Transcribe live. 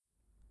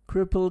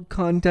Crippled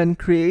Content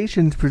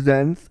Creations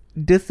presents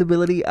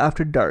Disability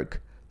After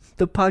Dark,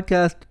 the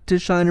podcast to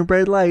shine a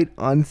bright light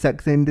on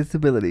sex and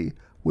disability,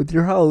 with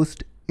your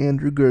host,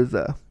 Andrew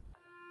Gurza.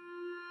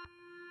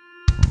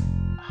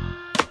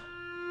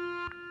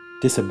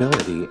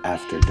 Disability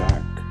After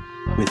Dark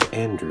with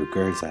Andrew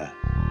Gurza,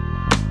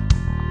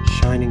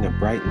 shining a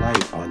bright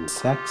light on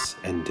sex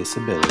and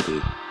disability.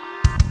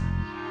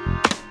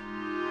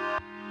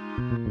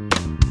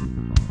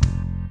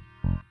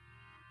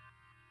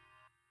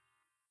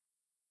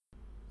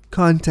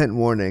 Content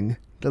warning.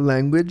 The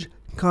language,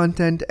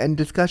 content, and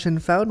discussion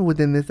found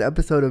within this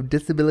episode of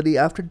Disability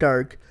After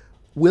Dark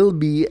will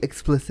be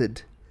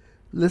explicit.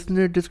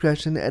 Listener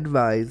discretion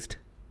advised.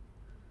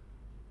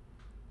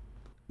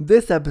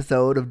 This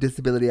episode of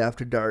Disability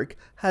After Dark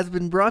has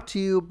been brought to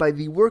you by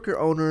the worker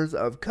owners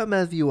of Come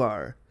As You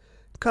Are.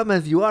 Come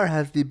As You Are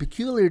has the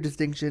peculiar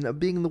distinction of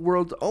being the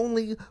world's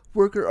only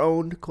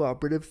worker-owned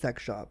cooperative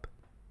sex shop.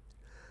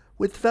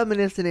 With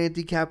feminist and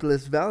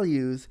anti-capitalist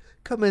values,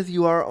 Come As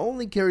You Are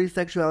only carries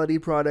sexuality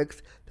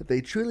products that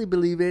they truly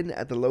believe in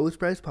at the lowest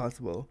price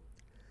possible.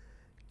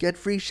 Get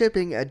free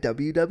shipping at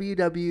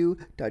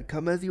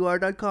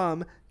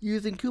www.comeasyouare.com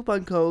using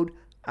coupon code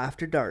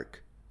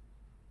AFTERDARK.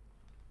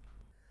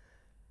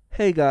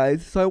 Hey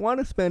guys, so I want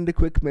to spend a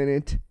quick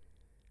minute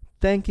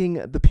thanking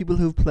the people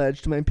who've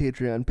pledged to my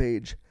Patreon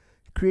page.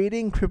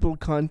 Creating crippled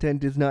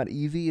content is not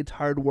easy, it's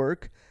hard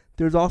work.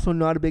 There's also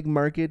not a big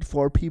market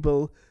for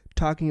people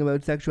talking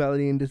about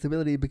sexuality and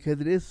disability because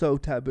it is so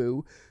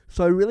taboo.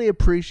 So I really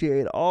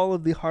appreciate all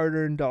of the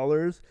hard-earned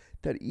dollars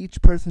that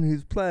each person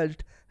who's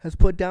pledged has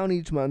put down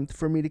each month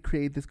for me to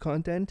create this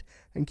content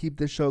and keep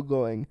this show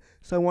going.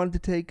 So I wanted to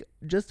take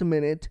just a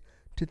minute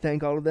to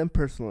thank all of them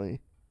personally.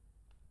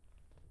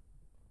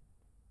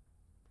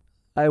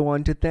 I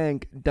want to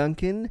thank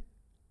Duncan,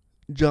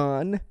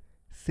 John,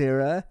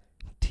 Sarah,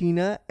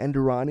 Tina, and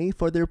Ronnie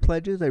for their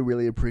pledges. I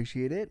really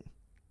appreciate it.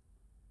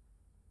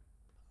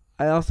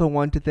 I also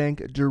want to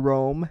thank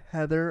Jerome,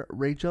 Heather,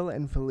 Rachel,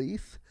 and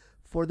Felice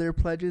for their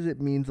pledges. It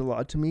means a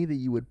lot to me that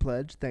you would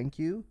pledge. Thank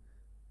you.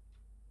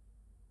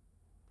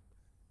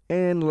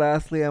 And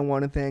lastly, I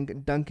want to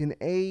thank Duncan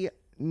A.,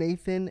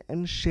 Nathan,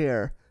 and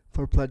Cher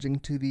for pledging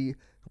to the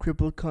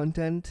Crippled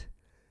Content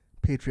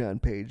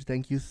Patreon page.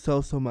 Thank you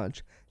so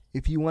much.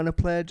 If you want to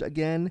pledge,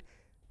 again,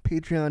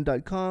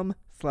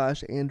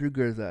 patreon.com/Andrew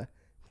Gurza.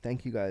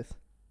 Thank you guys.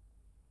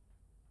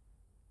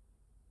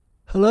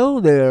 Hello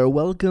there,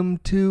 welcome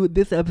to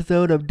this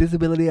episode of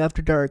Disability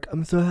After Dark.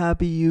 I'm so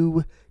happy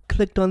you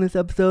clicked on this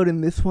episode,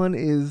 and this one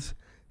is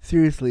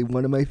seriously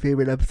one of my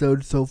favorite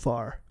episodes so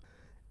far.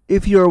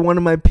 If you're one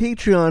of my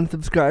Patreon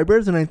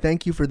subscribers, and I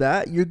thank you for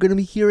that, you're going to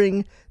be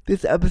hearing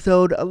this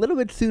episode a little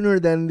bit sooner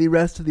than the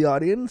rest of the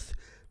audience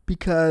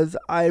because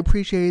I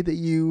appreciate that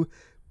you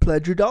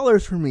pledge your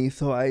dollars for me,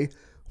 so I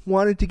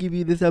wanted to give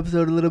you this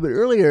episode a little bit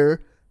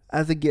earlier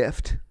as a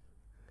gift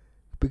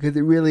because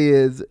it really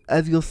is,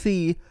 as you'll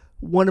see,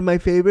 one of my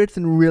favorites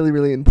and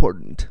really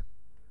important.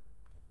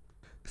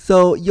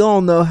 So you all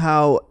know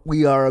how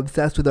we are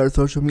obsessed with our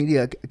social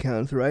media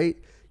accounts, right?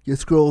 You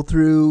scroll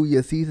through,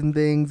 you see some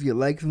things, you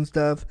like some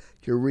stuff,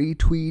 you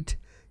retweet,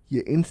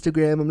 you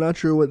Instagram. I'm not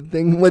sure what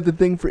the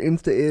thing for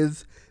Insta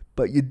is,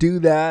 but you do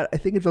that. I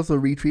think it's also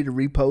retweet or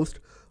repost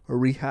or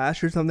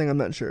rehash or something. I'm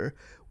not sure,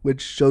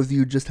 which shows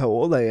you just how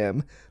old I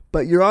am.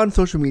 But you're on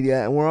social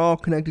media and we're all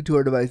connected to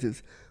our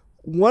devices.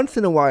 Once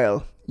in a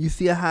while, you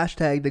see a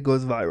hashtag that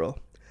goes viral.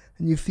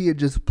 And you see it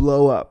just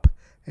blow up,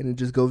 and it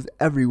just goes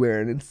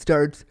everywhere, and it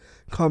starts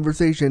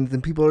conversations,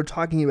 and people are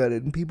talking about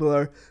it, and people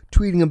are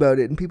tweeting about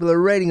it, and people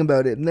are writing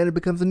about it, and then it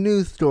becomes a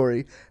news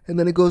story, and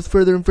then it goes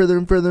further and further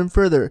and further and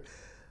further.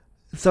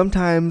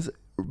 Sometimes,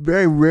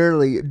 very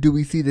rarely, do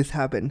we see this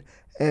happen,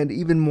 and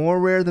even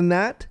more rare than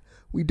that,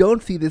 we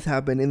don't see this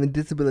happen in the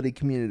disability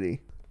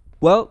community.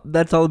 Well,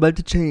 that's all about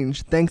to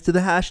change, thanks to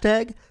the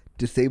hashtag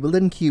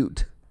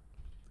 #DisabledAndCute.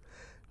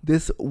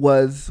 This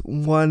was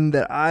one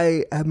that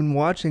I have been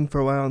watching for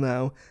a while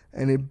now,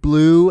 and it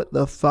blew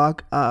the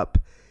fuck up.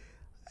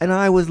 And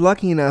I was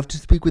lucky enough to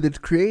speak with its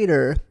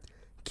creator,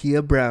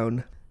 Keah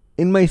Brown.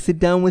 In my sit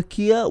down with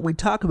Keah, we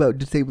talk about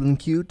Disabled and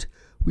Cute.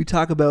 We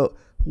talk about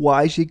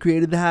why she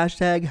created the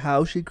hashtag,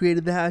 how she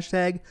created the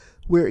hashtag,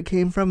 where it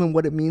came from, and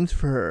what it means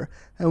for her.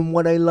 And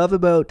what I love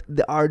about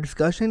our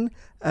discussion,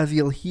 as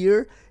you'll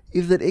hear,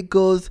 is that it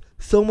goes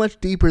so much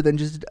deeper than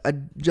just a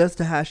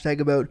hashtag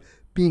about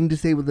being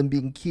disabled and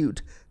being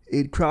cute.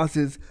 It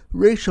crosses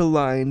racial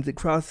lines, it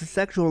crosses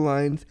sexual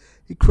lines,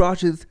 it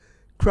crosses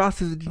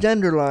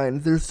gender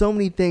lines. There's so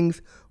many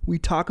things we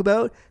talk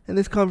about, and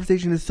this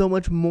conversation is so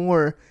much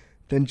more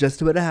than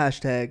just about a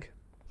hashtag.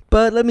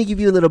 But let me give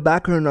you a little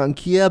background on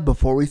Keah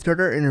before we start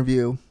our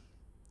interview.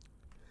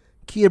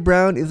 Keah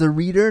Brown is a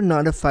reader,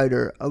 not a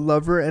fighter, a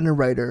lover and a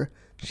writer.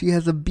 She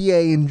has a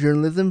BA in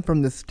journalism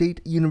from the State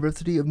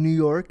University of New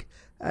York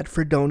at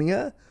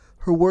Fredonia.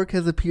 Her work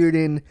has appeared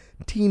in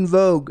Teen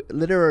Vogue,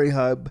 Literary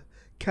Hub,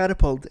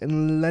 Catapult,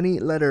 and Lenny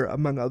Letter,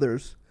 among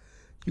others.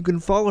 You can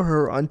follow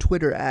her on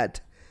Twitter at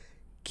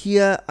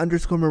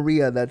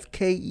Keah_Maria, that's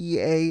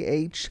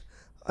Keah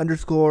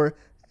underscore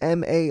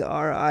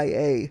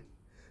Maria.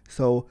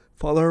 So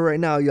follow her right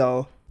now,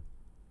 y'all.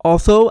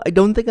 Also, I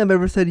don't think I've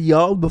ever said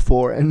y'all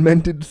before and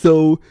meant it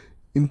so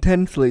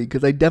intensely,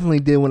 because I definitely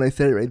did when I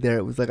said it right there.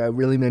 It was like I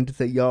really meant to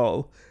say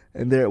y'all,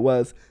 and there it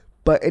was.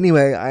 But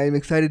anyway, I am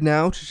excited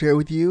now to share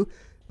with you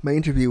my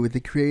interview with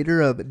the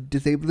creator of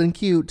Disabled and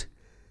Cute,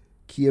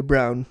 Keah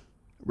Brown,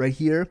 right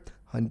here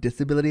on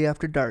Disability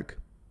After Dark.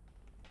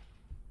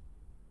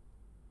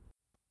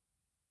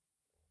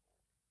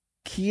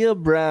 Keah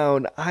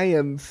Brown, I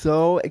am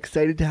so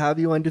excited to have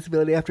you on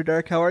Disability After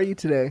Dark. How are you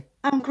today?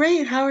 I'm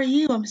great. How are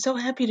you? I'm so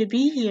happy to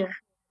be here.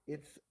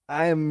 It's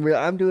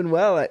I'm doing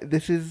well.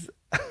 This is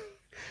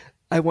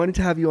I wanted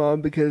to have you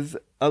on because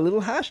a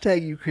little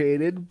hashtag you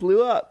created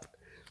blew up.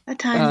 A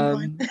tiny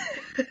one.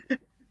 Um,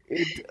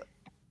 it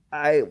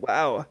I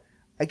wow,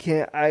 I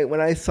can't. I when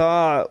I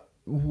saw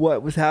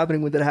what was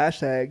happening with that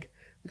hashtag,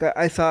 like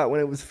I saw it when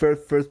it was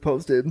first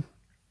posted,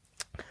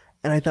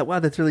 and I thought, wow,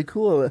 that's really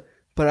cool.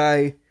 But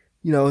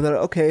thought,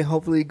 okay,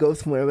 hopefully it goes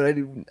somewhere. But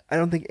I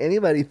don't think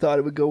anybody thought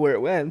it would go where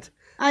it went.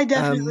 I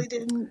definitely Um,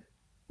 didn't.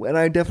 and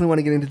I definitely want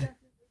to get into.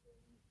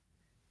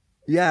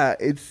 Yeah,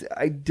 it's.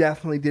 I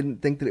definitely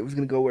didn't think that it was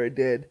going to go where it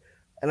did,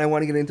 and I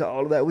want to get into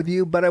all of that with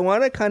you. But I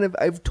want to kind of.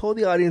 I've told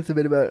the audience a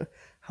bit about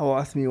how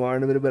awesome you are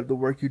and a bit about the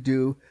work you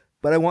do.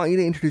 But I want you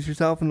to introduce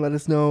yourself and let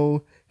us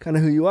know kind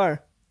of who you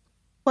are.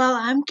 Well,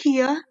 I'm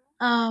Keah.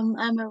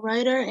 I'm a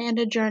writer and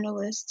a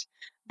journalist.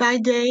 By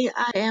day,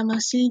 I am a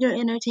senior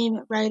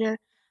entertainment writer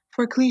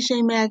for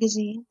Cliche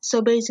Magazine.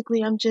 So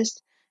basically, I'm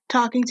just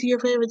talking to your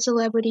favorite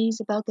celebrities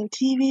about their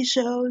TV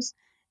shows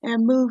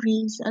and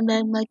movies. And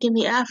then, like in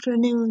the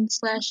afternoon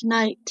slash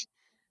night,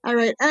 I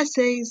write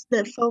essays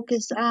that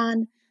focus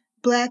on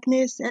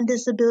blackness and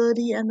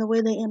disability and the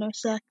way they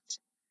intersect,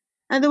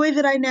 and the way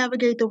that I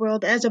navigate the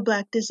world as a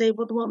black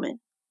disabled woman.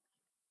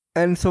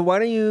 And so why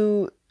don't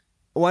you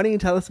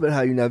tell us about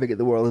how you navigate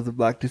the world as a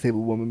black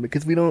disabled woman,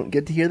 because we don't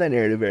get to hear that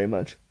narrative very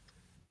much.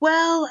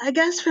 Well, I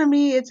guess for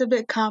me it's a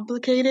bit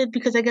complicated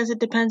because I guess it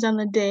depends on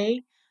the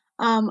day.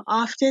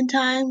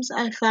 Oftentimes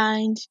I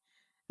find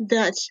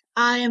that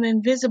I am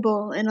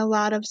invisible in a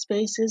lot of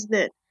spaces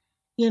that,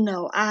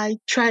 I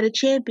try to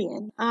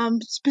champion.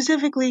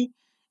 Specifically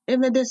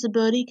in the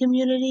disability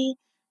community,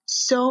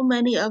 so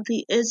many of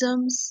the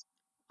isms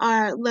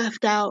are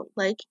left out,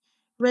 like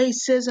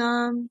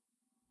racism,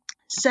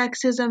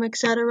 sexism,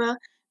 etc.,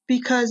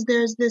 because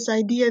there's this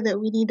idea that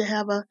we need to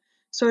have a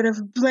sort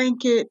of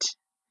blanket,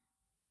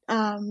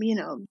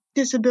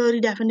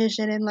 disability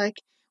definition, and like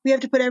we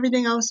have to put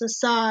everything else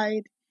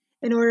aside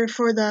in order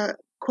for the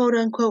quote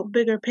unquote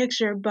bigger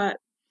picture. But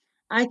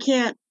I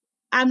can't,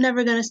 I'm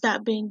never going to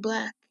stop being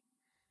black,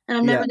 and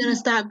I'm never Yeah, going to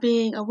stop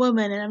being a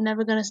woman, and I'm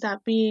never going to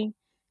stop being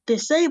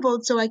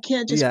disabled. So I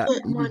can't just yeah,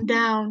 put one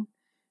down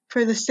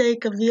for the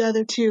sake of the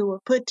other two, or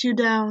put two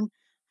down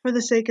for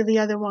the sake of the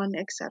other one,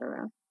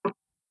 etc.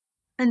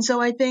 And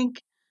so I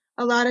think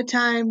a lot of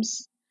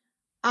times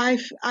I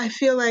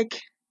feel like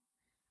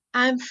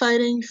I'm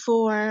fighting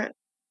for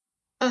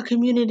a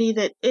community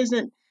that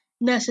isn't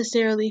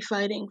necessarily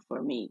fighting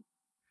for me.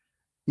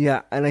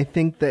 yeah. And I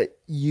think that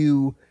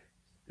you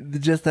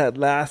just that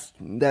last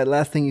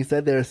thing you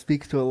said there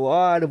speaks to a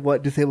lot of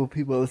what disabled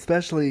people,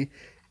 especially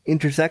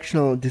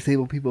intersectional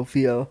disabled people,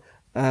 feel.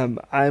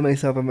 I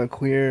myself am a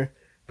queer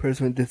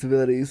person with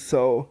disabilities,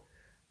 so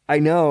I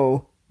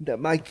know that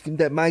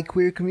my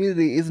queer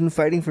community isn't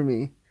fighting for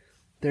me.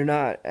 They're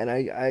not, and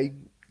I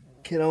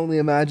can only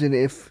imagine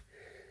if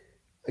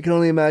I can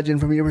only imagine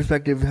from your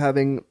perspective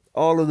having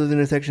all of those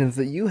intersections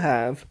that you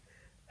have,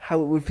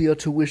 how it would feel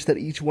to wish that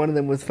each one of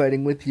them was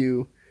fighting with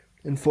you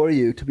and for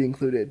you to be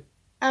included.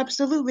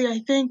 Absolutely. I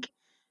think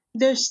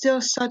there's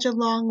still such a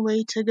long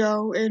way to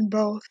go in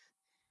both,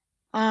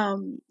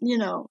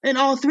 in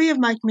all three of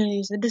my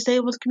communities, the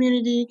disabled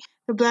community,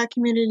 the black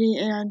community,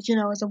 and,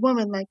 as a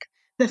woman, like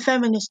the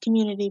feminist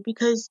community,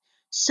 because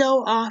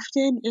so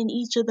often in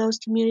each of those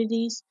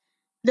communities,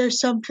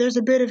 there's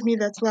a bit of me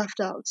that's left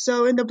out.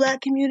 So in the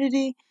black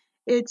community,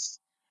 it's,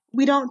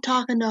 we don't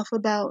talk enough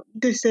about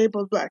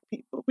disabled black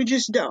people. We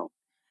just don't.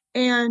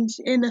 And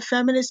in the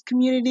feminist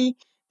community,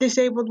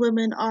 disabled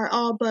women are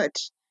all but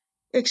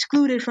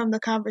excluded from the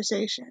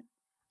conversation.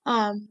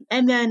 And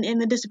then in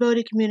the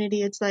disability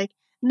community, it's like,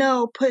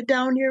 no, put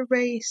down your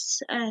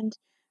race and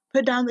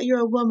put down that you're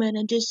a woman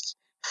and just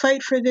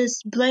fight for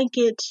this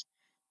blanket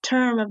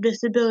term of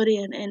disability,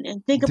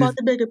 and think about Just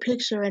the bigger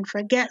picture and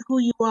forget who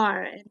you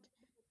are. And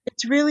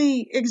it's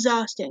really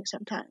exhausting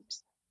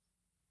sometimes.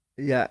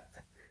 yeah,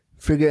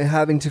 forget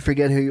having to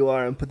forget who you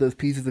are and put those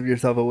pieces of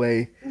yourself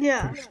away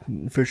Yeah,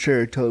 for for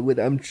sure.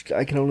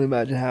 I can only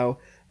imagine how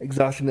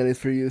exhausting that is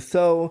for you.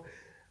 So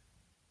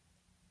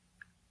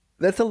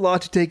that's a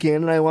lot to take in,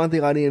 and I want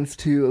the audience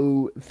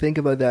to think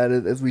about that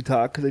as we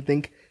talk, because I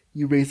think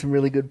you raised some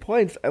really good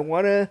points. I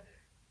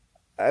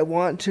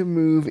want to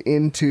move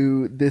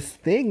into this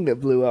thing that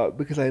blew up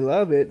because I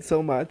love it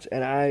so much,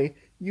 and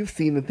you've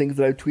seen the things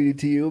that I've tweeted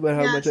to you about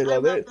how much yes, I I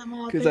love love it them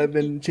all. because Thank I've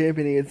you. been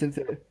championing it since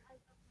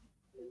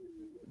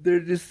they're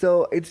just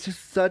so it's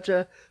just such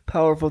a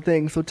powerful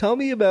thing. So tell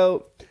me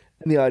about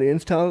in the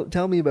audience,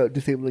 tell me about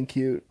disabling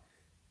cute.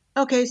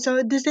 Okay,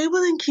 so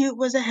disabled and cute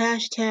was a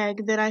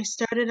hashtag that I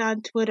started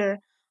on Twitter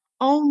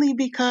only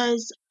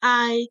because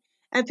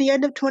at the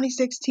end of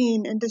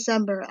 2016 in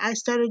December, I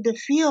started to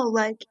feel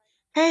like,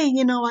 hey,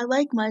 I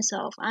like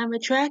myself. I'm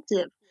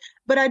attractive.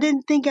 But I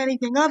didn't think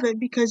anything of it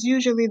because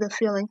usually the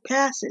feeling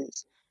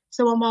passes.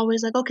 So I'm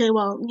always like, okay,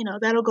 well,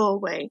 that'll go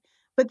away.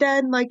 But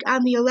then, like,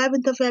 on the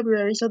 11th of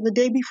February, so the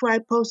day before I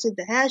posted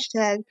the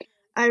hashtag,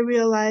 I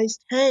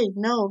realized, hey,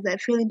 no,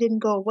 that feeling didn't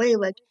go away.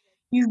 Like,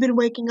 you've been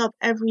waking up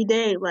every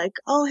day like,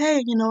 oh,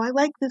 hey, I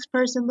like this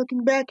person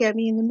looking back at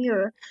me in the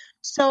mirror.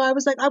 So I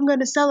was like, I'm going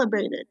to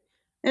celebrate it.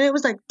 And it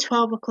was like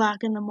 12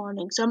 o'clock in the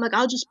morning. So I'm like,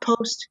 I'll just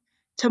post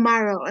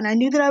tomorrow. And I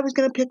knew that I was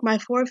going to pick my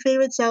 4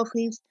 favorite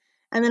selfies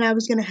and then I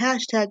was going to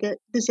hashtag it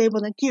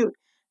disabled and cute.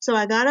 So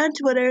I got on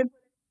Twitter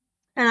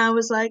and I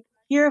was like,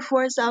 here are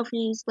 4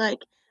 selfies. Like,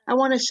 I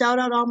want to shout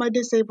out all my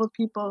disabled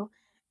people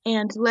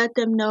and let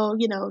them know,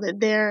 that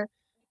they're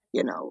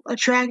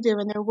attractive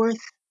and they're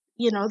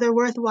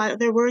worthwhile,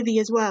 they're worthy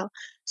as well.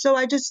 So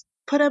I just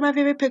put up my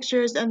favorite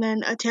pictures and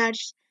then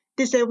attached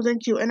disabled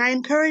and cute. And I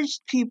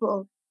encouraged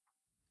people,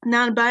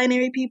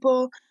 non-binary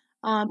people,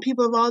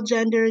 people of all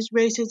genders,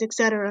 races,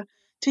 etc.,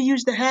 to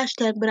use the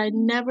hashtag, but I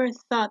never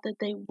thought that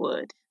they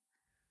would.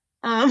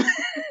 Um,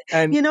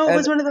 And it and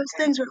was one of those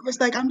things where it was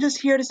like, I'm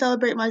just here to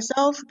celebrate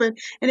myself, and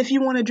if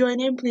you want to join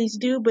in, please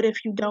do, but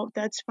if you don't,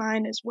 that's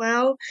fine as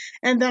well.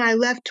 And then I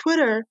left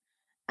Twitter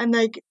and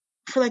like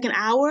for like an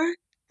hour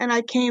and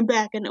I came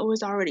back and it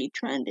was already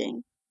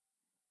trending.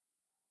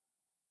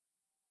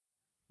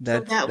 So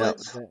that's that that,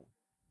 was that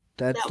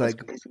that's that was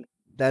like crazy.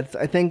 that's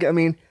I think I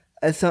mean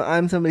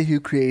I'm somebody who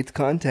creates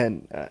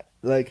content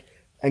like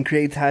and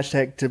creates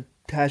hashtags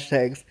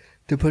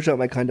to push out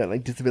my content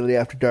like Disability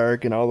After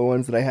Dark and all the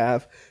ones that I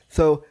have.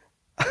 So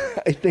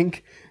I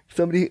think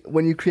somebody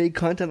when you create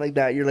content like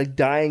that, you're like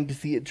dying to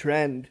see it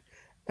trend.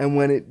 And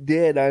when it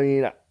did, I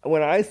mean,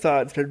 when I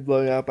saw it started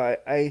blowing up,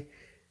 I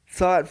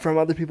saw it from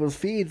other people's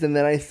feeds, and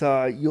then I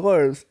saw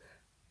yours,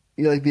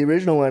 like the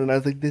original one, and I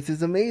was like, this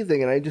is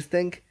amazing. And I just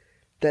think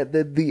that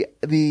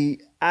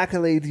the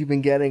accolades you've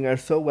been getting are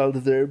so well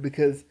deserved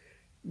because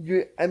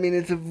I mean,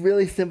 it's a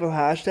really simple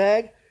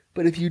hashtag,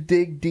 but if you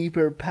dig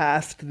deeper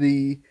past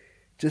the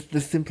just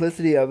the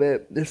simplicity of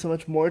it, there's so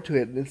much more to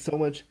it, and it's so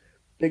much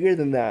bigger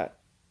than that.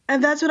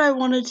 And that's what I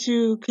wanted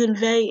to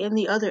convey in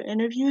the other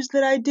interviews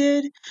that I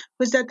did,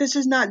 was that this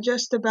is not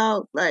just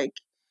about like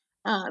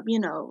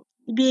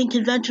being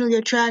conventionally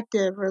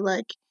attractive or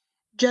like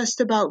just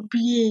about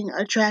being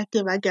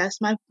attractive, I guess.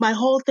 My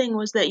whole thing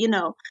was that,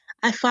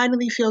 I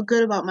finally feel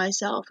good about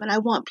myself and I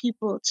want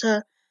people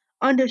to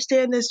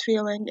understand this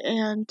feeling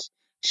and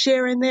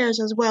share in theirs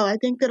as well. I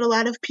think that a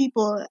lot of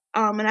people,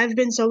 and I've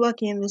been so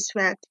lucky in this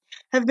fact,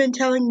 have been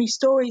telling me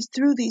stories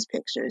through these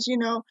pictures,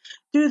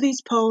 through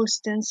these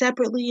posts and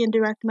separately in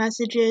direct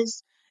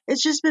messages.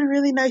 It's just been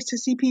really nice to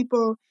see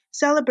people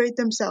celebrate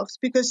themselves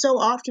because so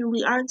often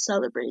we aren't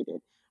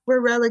celebrated.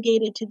 We're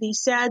relegated to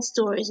these sad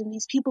stories and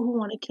these people who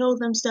want to kill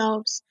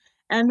themselves.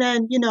 And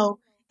then,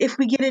 if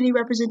we get any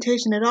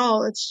representation at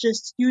all, it's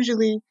just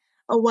usually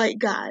a white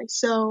guy.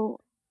 So,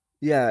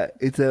 Yeah,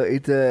 it's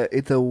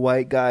a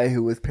white guy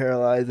who was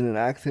paralyzed in an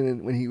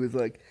accident when he was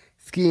like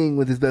skiing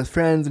with his best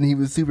friends, and he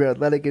was super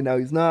athletic, and now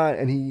he's not,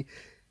 and he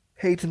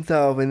hates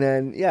himself, and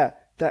then yeah,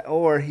 that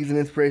or he's an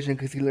inspiration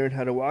because he learned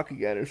how to walk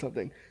again or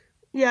something.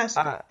 yes,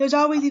 Uh, there's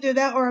always either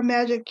that or a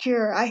magic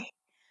cure.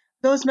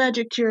 Those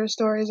magic cure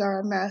stories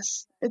are a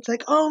mess. It's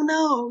like, oh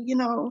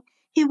no,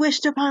 he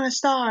wished upon a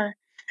star,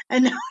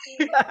 and now,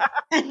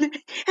 and,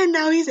 and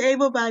now he's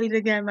able-bodied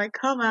again. Like,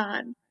 come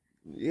on.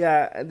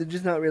 yeah, and they're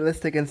just not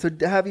realistic. And so,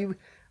 have you?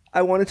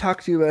 I want to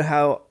talk to you about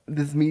how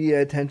this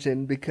media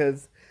attention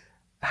because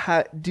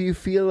do you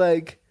feel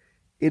like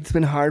it's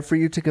been hard for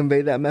you to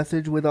convey that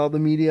message with all the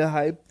media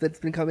hype that's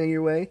been coming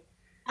your way?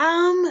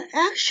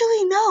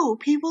 Actually, no.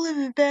 People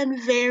have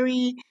been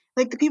very,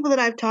 like the people that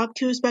I've talked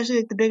to, especially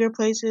like the bigger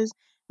places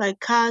like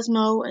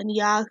Cosmo and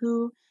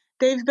Yahoo,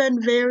 they've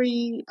been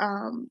very,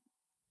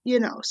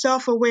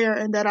 self-aware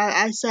and that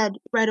I said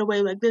right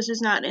away, like, this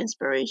is not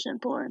inspiration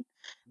porn.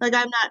 Like,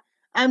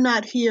 I'm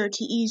not here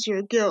to ease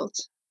your guilt.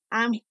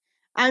 I'm,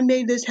 I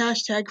made this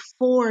hashtag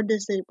for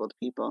disabled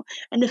people.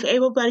 And if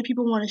able-bodied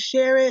people want to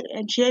share it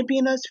and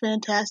champion us,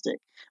 fantastic.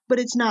 But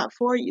it's not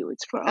for you,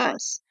 it's for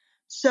us.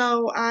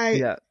 So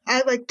Yeah.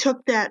 I like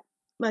took that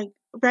like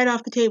right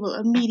off the table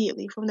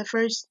immediately from the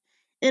first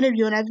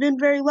interview. And I've been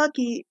very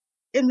lucky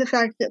in the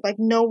fact that like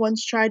no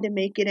one's tried to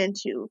make it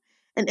into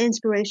an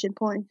inspiration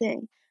porn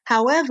thing.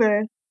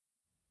 However,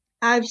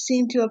 I've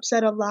seemed to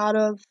upset a lot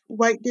of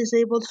white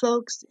disabled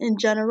folks in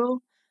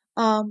general.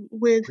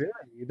 With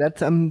Really?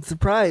 That's I'm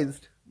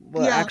surprised.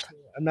 Well, yeah, actually,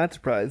 I'm not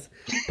surprised,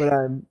 but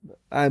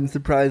I'm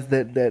surprised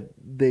that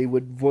they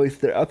would voice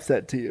their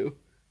upset to you.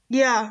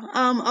 yeah,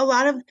 a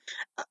lot of,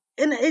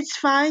 and it's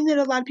fine that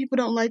a lot of people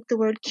don't like the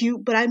word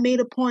cute, but I made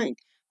a point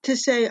to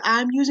say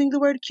I'm using the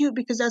word cute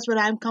because that's what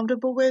I'm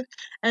comfortable with.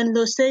 And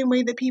the same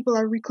way that people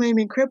are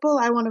reclaiming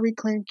cripple, I want to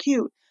reclaim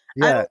cute.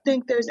 I Yeah, don't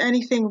think there's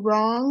anything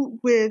wrong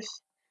with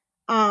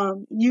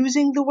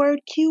using the word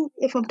cute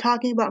if I'm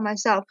talking about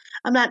myself.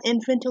 I'm not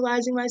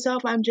infantilizing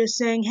myself. I'm just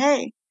saying,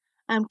 hey,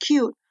 I'm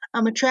cute.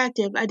 I'm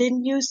attractive. I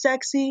didn't use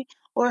sexy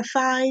or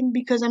fine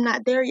because I'm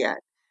not there yet.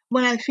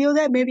 When I feel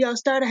that, maybe I'll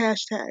start a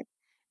hashtag,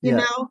 you yeah,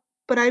 know?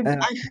 But uh,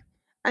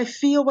 I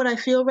feel what I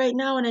feel right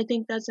now, and I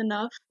think that's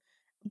enough.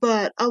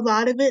 But a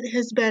lot of it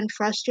has been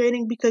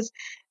frustrating because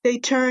they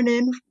turn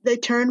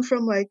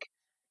from like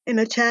an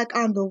attack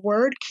on the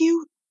word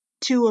cute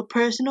to a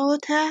personal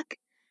attack,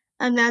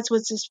 and that's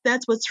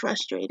what's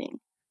frustrating to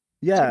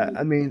yeah.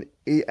 me.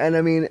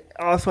 I mean,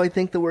 also, I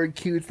think the word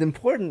cute is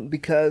important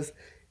because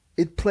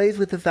it plays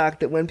with the fact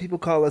that when people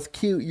call us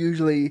cute,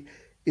 usually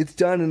it's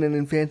done in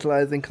an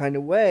infantilizing kind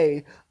of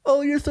way.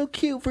 Oh, you're so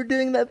cute for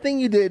doing that thing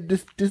you did,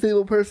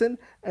 disabled person.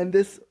 And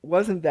this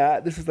wasn't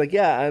that. This is like,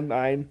 yeah,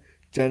 I'm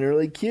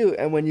generally cute.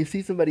 And when you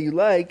see somebody you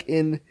like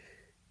in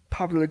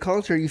popular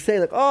culture, you say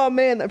like, "Oh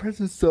man, that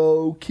person's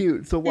so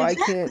cute." So why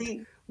can't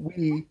Exactly.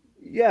 we?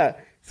 Yeah.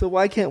 So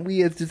why can't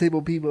we as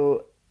disabled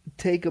people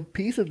take a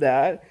piece of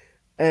that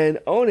and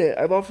own it?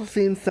 I've also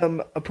seen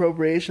some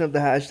appropriation of the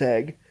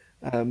hashtag,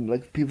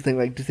 like people saying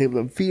like "disabled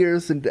and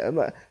fierce," and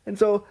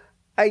so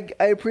I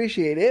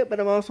appreciate it, but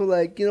I'm also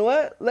like, you know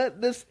what?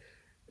 Let this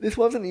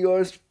wasn't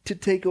yours to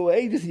take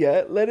away just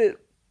yet. Let it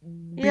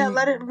Yeah, be.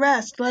 let it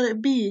rest, let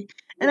it be.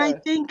 And I Yeah.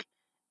 think,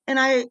 and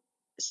I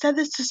said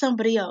this to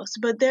somebody else,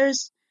 but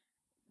there's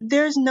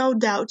no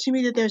doubt to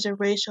me that there's a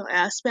racial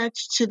aspect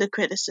to the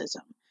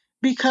criticism.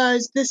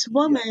 Because this Yeah.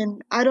 woman,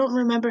 I don't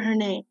remember her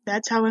name.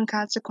 That's how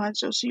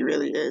inconsequential she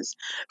really is.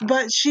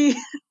 But she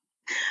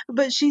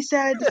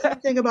said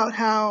something about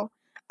how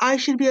I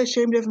should be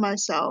ashamed of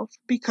myself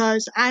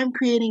because I'm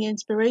creating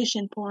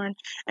inspiration porn,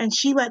 and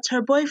she lets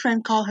her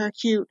boyfriend call her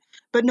cute,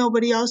 but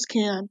nobody else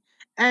can.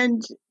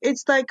 And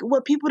it's like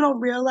what people don't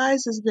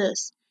realize is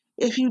this.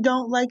 If you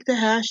don't like the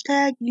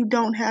hashtag, you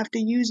don't have to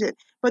use it.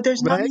 But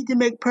there's no Right. need to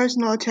make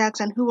personal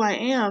attacks on who I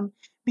am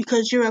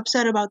because you're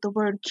upset about the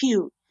word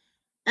cute.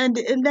 And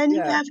then you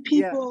Yeah. have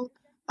Yeah. people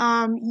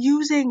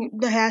using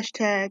the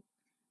hashtag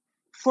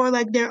for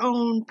like their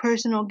own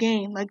personal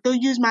gain. Like they'll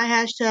use my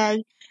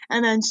hashtag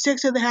and then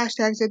six of the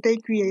hashtags that they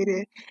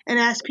created and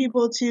ask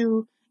people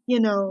to, you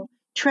know,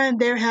 trend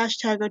their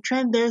hashtag or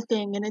trend their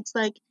thing. And it's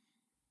like,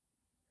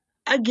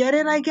 I get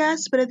it, I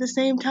guess, but at the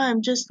same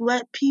time, just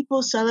let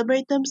people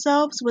celebrate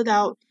themselves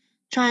without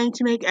trying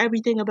to make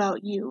everything about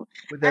you.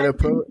 Without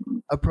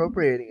And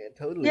appropriating it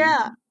totally.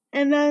 yeah,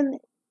 and then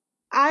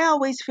I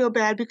always feel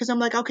bad because I'm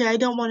like, okay, I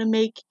don't want to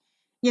make,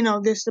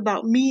 this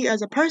about me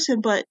as a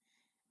person, but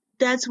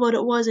that's what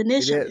it was It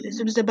initially. is.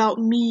 It was about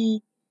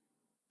me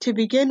to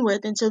begin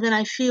with. And so then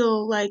I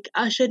feel like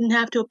I shouldn't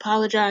have to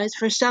apologize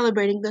for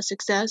celebrating the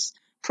success,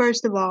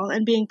 first of all,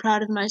 and being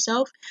proud of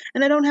myself.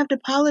 And I don't have to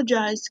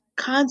apologize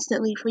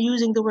constantly for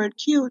using the word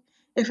cute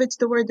if it's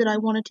the word that I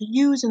wanted to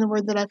use and the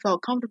word that I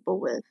felt comfortable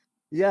with.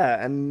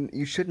 Yeah, and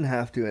you shouldn't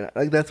have to. And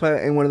like that's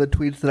why in one of the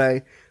tweets that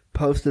I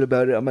posted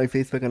about it on my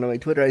Facebook and on my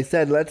Twitter, I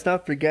said, let's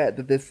not forget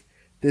that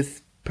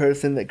this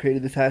person that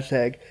created this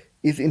hashtag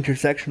is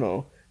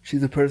intersectional.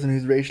 She's a person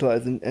who's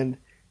racialized and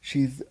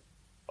she's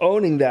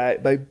owning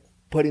that by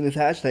putting this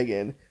hashtag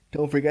in.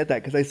 Don't forget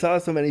that because I saw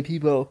so many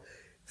people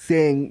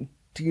saying,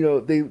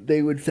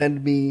 they would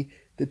send me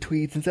the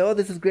tweets and say, "Oh,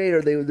 this is great,"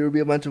 or there would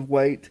be a bunch of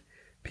white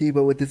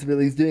people with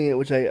disabilities doing it,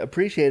 which I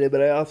appreciated.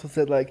 But I also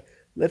said, like,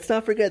 let's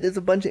not forget there's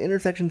a bunch of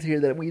intersections here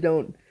that we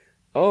don't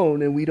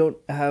own and we don't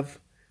have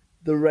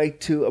the right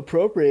to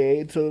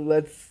appropriate. So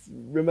let's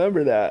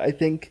remember that. I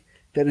think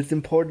that it's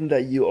important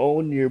that you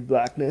own your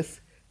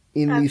blackness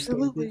in these spaces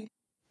Absolutely.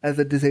 as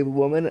a disabled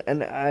woman.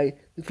 And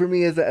for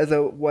me, as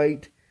a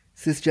white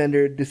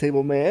cisgendered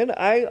disabled man,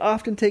 I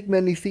often take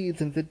many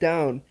seats and sit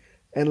down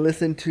and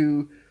listen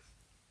to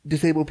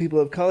disabled people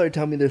of color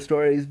tell me their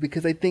stories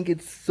because I think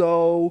it's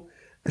so,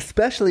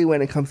 especially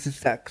when it comes to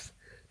sex.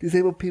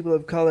 Disabled people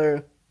of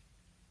color,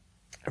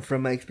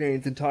 from my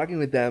experience in talking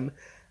with them,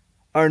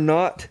 are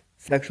not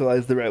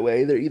sexualized the right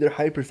way. They're either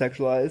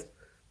hypersexualized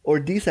or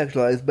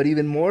desexualized, but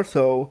even more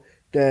so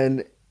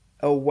than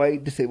a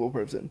white disabled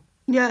person.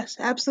 Yes,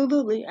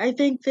 absolutely. I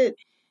think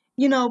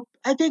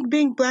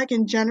being black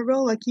in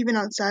general, like even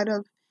outside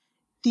of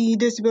the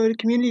disability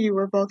community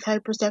were both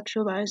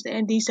hypersexualized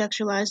and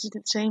desexualized at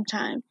the same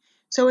time.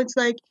 So it's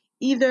like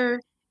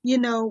either,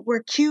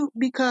 we're cute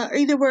because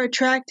either we're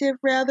attractive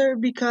rather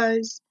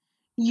because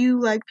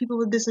you like people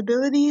with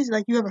disabilities,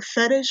 like you have a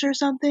fetish or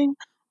something,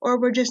 or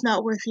we're just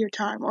not worth your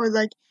time, or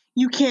like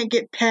you can't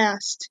get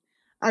past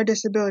our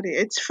disability.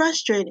 It's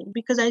frustrating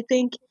because I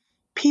think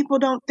people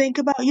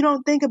you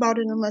don't think about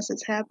it unless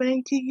it's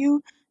happening to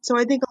you. So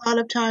I think a lot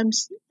of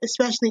times,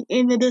 especially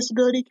in the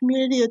disability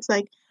community, it's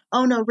like,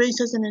 oh no, race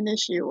isn't an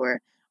issue, or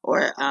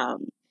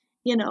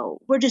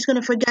we're just going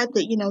to forget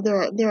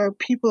that there are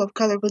people of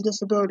color with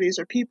disabilities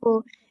or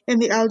people in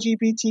the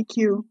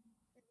LGBTQ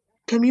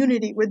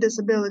community with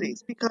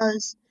disabilities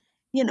because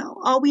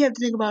all we have to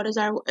think about is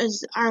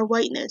our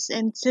whiteness.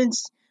 And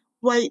since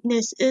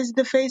whiteness is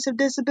the face of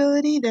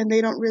disability, then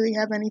they don't really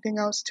have anything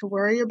else to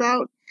worry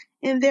about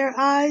in their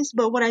eyes.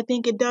 But what I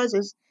think it does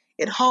is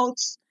it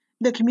halts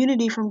the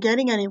community from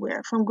getting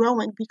anywhere, from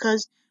growing,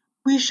 because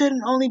we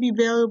shouldn't only be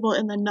valuable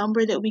in the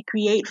number that we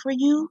create for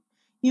you.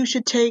 You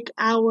should take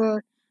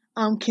our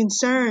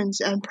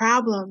concerns and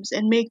problems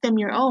and make them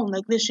your own.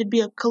 Like, this should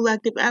be a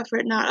collective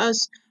effort, not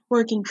us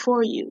working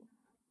for you.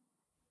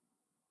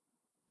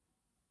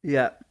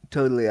 Yeah,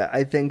 totally.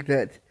 I think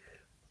that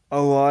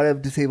a lot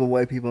of disabled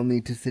white people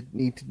need to sit,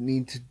 need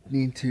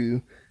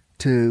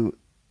to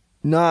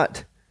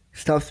not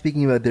stop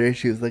speaking about their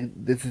issues. Like,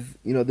 this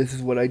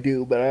is what I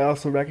do. But I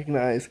also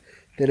recognize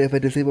that if a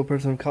disabled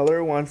person of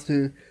color wants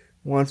to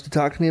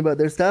talk to me about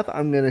their stuff,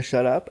 I'm gonna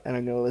shut up and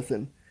I'm gonna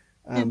listen.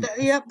 And Um,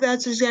 yep,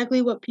 that's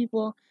exactly what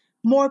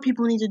more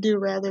people need to do,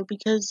 rather,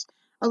 because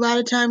a lot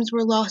of times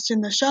we're lost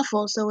in the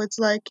shuffle. So it's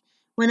like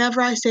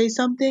whenever I say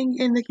something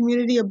in the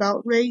community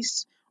about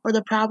race or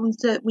the problems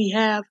that we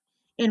have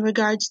in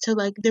regards to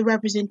like the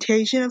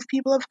representation of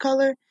people of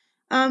color,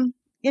 um,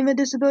 in the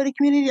disability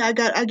community, I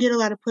get a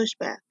lot of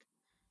pushback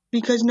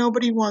because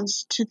nobody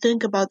wants to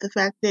think about the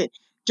fact that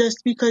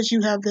just because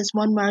you have this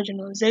one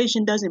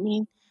marginalization doesn't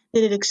mean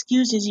that it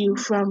excuses you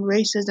from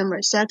racism or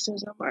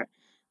sexism or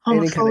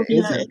any kind of homophobia,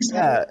 ism,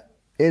 etc.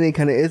 yeah, any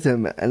kind of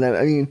ism. And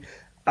I mean,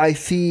 I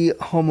see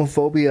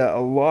homophobia a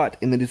lot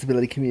in the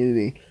disability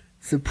community,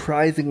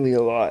 surprisingly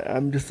a lot.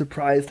 I'm just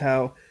surprised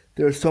how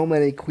there are so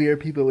many queer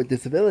people with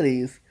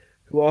disabilities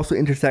who also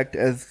intersect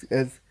as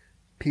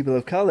people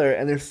of color,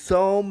 and there's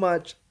so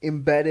much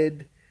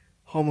embedded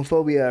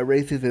homophobia,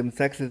 racism,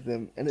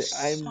 sexism, and So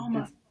I'm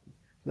much. just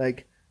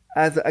like,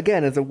 as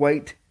a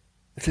white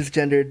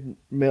cisgendered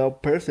male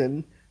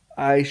person,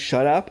 I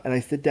shut up and I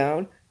sit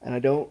down and I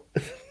don't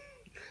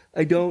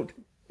I don't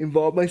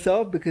involve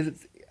myself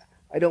because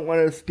I don't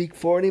want to speak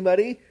for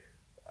anybody.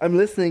 I'm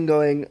listening,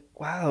 going,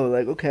 wow,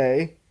 like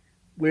okay,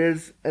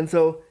 where's and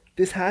so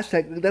this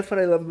hashtag. That's what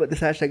I love about this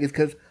hashtag is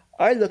because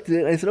I looked at it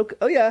and I said, okay,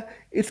 oh yeah,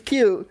 it's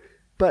cute,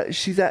 but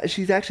she's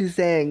actually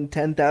saying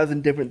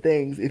 10,000 different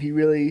things. If you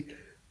really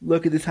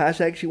look at this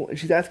hashtag,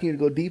 she's asking you to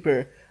go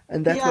deeper,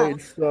 and that's why Yeah,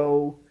 it's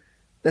so.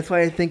 That's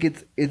why I think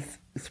it's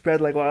spread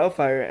like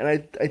wildfire, and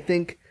I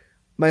think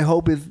my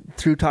hope is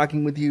through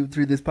talking with you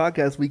through this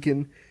podcast, we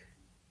can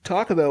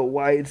talk about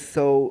why it's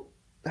so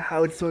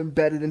how it's so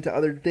embedded into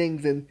other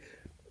things and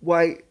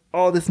why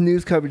all this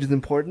news coverage is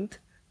important.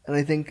 And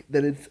I think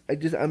that it's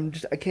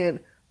I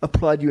can't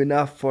applaud you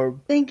enough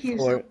thank you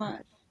so for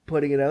much.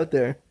 putting it out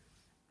there.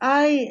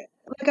 I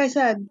like I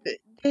said,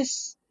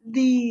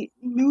 the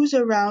news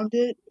around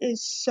it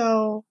is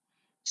so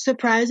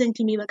surprising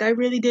to me. Like, I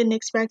really didn't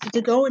expect it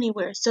to go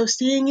anywhere. So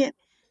seeing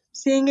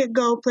it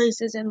go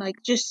places and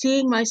like just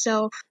seeing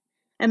myself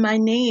and my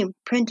name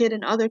printed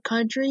in other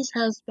countries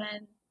has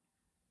been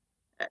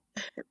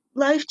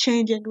life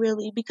changing,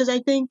 really, because I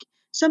think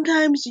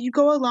sometimes you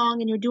go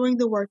along and you're doing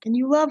the work and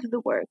you love the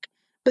work,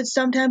 but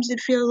sometimes it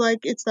feels like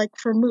it's like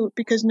for moot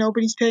because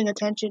nobody's paying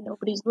attention,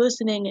 nobody's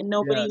listening, and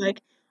nobody Yeah,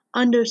 like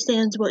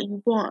understands what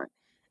you want.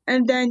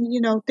 And then,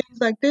 things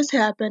like this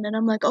happen, and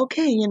I'm like,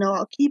 okay,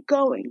 I'll keep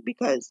going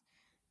because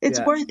it's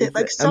yeah. worth it. It's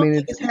Like, I mean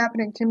something is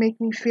happening to make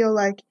me feel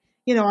like,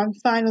 I'm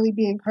finally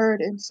being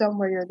heard in some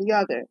way or the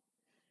other.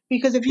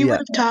 Because if you would yeah,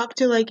 have talked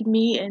to like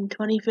me in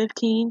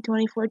 2015,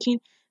 2014,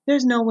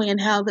 there's no way in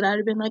hell that I'd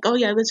have been like, oh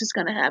yeah, this is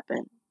gonna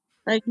happen.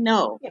 Like,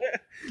 no,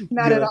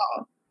 not at yeah,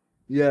 all.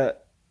 yeah.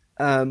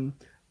 Um,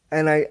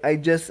 and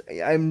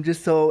I'm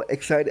just so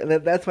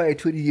excited. That's why I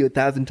tweeted you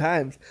 1,000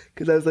 times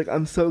because I was like,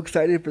 I'm so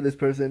excited for this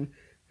person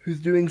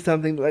who's doing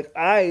something. Like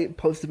I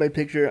posted my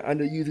picture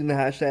under using the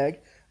hashtag,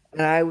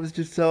 and I was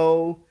just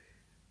so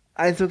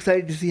I'm so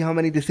excited to see how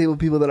many disabled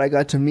people that I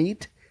got to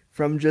meet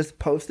from just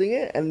posting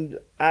it and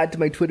add to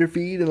my Twitter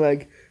feed and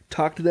like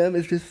talk to them.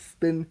 It's just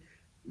been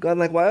gone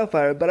like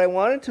wildfire. But I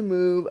wanted to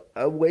move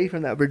away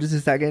from that for just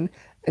a second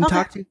and Okay.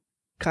 talk to you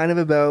kind of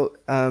about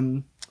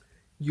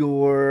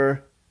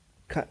your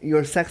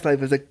your sex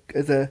life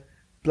as a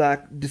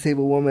black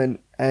disabled woman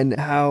and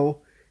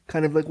how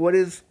kind of like what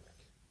is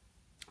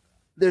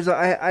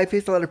I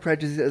face a lot of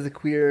prejudice as a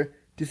queer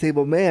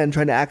disabled man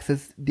trying to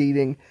access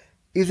dating.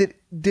 Is it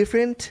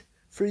different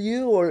for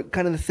you or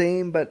kind of the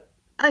same? But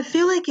I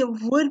feel like it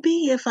would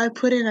be if I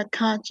put in a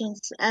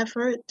conscious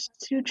effort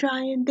to try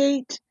and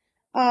date.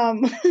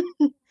 Um,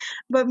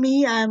 but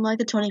me, I'm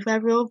like a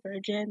 25-year-old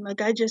virgin.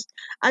 Like, I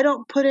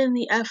don't put in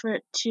the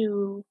effort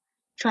to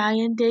try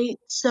and date.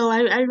 So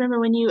I remember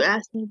when you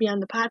asked me to be on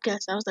the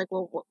podcast, I was like,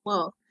 well,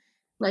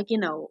 like,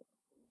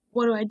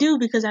 what do I do?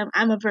 Because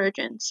I'm a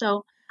virgin.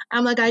 So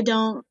I'm like, I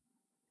don't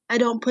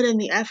put in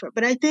the effort.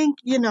 But I think,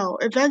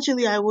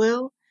 eventually I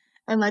will.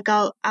 And like,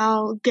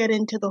 I'll get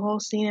into the whole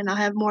scene and I'll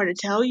have more to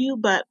tell you.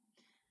 But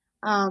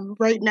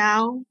right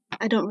now,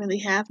 I don't really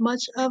have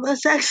much of a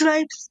sex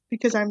life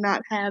because I'm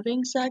not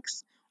having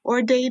sex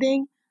or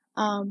dating.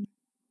 Um,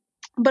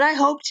 but I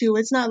hope to.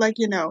 It's not like,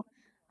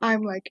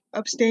 I'm like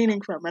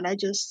abstaining from it. I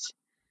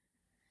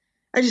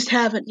just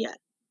haven't yet.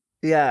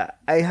 Yeah,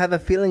 I have a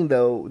feeling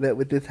though that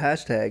with this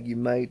hashtag, you,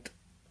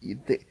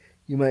 th-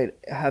 you might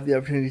have the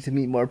opportunity to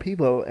meet more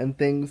people, and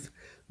things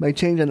might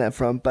change on that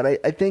front. But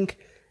I think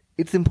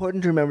it's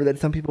important to remember that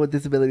some people with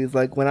disabilities,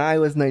 like when I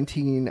was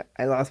 19,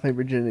 I lost my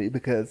virginity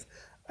because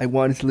I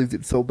wanted to lose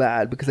it so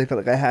bad because I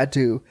felt like I had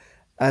to,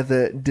 as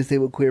a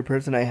disabled queer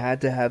person, I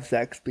had to have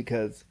sex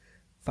because,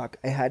 fuck,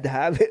 I had to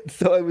have it.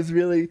 So I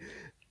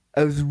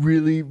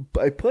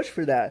pushed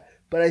for that.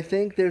 But I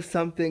think there's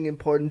something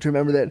important to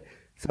remember that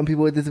some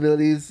people with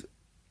disabilities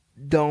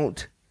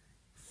don't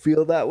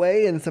feel that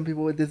way, and some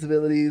people with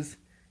disabilities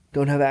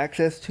don't have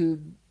access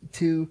to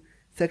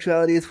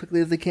sexuality as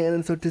quickly as they can.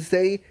 And so to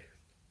say,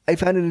 I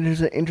found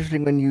it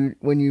interesting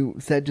when you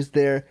said just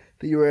there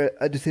that you were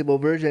a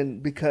disabled virgin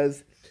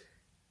because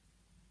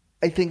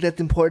I think that's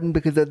important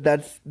because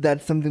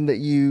that's something that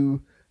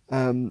you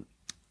um,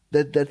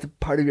 that's a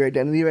part of your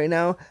identity right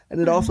now, and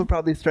it also Mhm.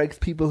 probably strikes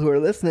people who are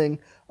listening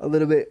a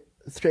little bit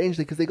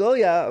strangely because they go, "Oh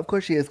yeah, of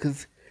course she is,"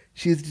 because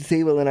she's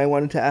disabled. And I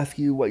wanted to ask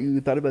you what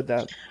you thought about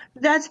that.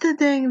 That's the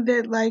thing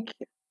that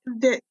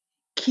that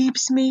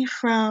keeps me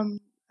from,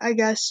 I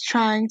guess,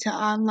 trying to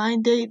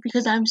online date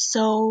because I'm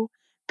so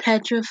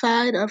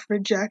petrified of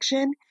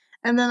rejection.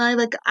 And then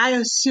I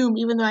assume,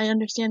 even though I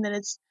understand that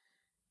it's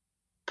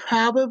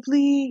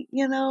probably,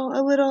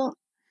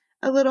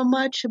 a little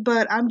much,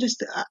 but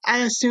I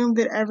assume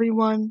that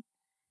everyone,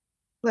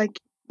 like,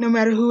 no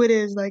matter who it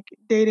is, like,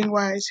 dating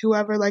wise,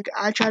 whoever, like,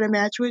 I try to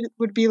match with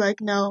would be like,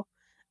 no,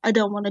 I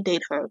don't want to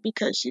date her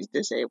because she's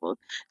disabled.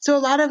 So a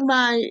lot of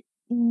my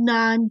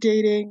non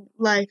dating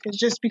life is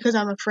just because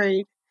I'm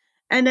afraid.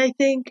 And I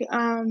think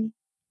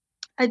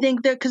that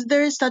because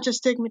there is such a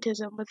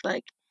stigmatism with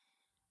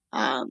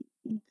um,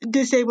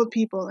 disabled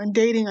people and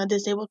dating a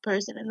disabled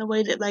person in the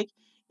way that, like,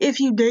 if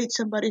you date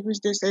somebody who's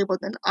disabled,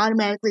 then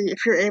automatically,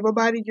 if you're able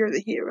bodied, you're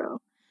the hero,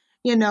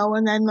 and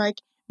then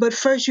but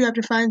first you have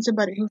to find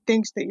somebody who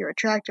thinks that you're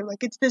attractive.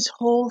 Like, it's this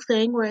whole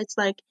thing where it's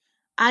like,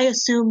 I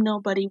assume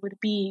nobody would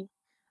be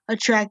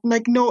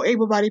like, no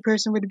able-bodied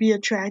person would be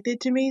attracted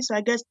to me. So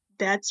I guess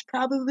that's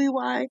probably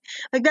why,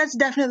 like, that's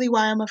definitely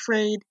why I'm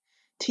afraid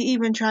to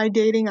even try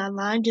dating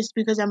online, just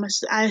because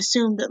I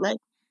assume that, like,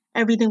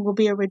 everything will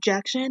be a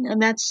rejection,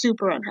 and that's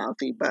super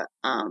unhealthy. But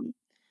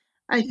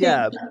I think,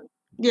 Yeah,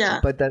 yeah.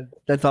 but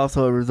that's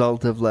also a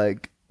result of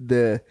like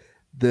the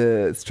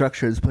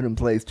structures put in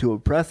place to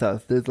oppress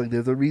us.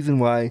 There's a reason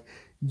why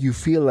you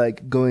feel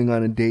like going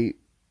on a date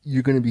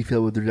you're going to be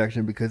filled with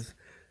rejection because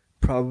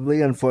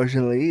probably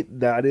unfortunately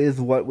that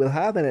is what will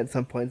happen at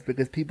some points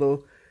because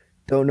people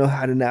don't know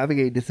how to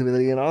navigate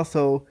disability, and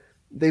also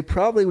they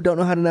probably don't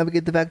know how to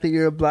navigate the fact that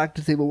you're a black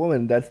disabled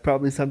woman. That's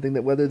probably something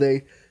that whether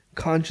they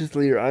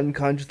consciously or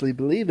unconsciously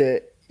believe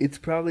it, it's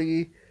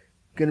probably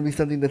going to be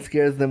something that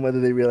scares them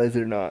whether they realize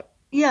it or not.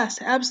 Yes,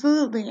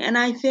 absolutely. And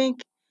I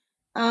think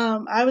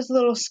I was a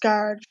little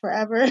scarred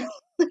forever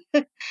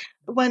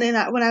when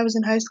I was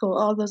in high school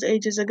all those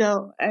ages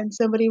ago, and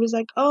somebody was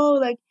like, "Oh,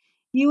 like,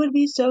 you would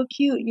be so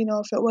cute,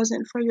 if it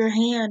wasn't for your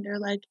hand, or,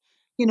 like,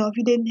 if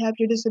you didn't have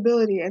your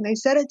disability." And they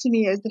said it to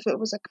me as if it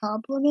was a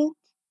compliment,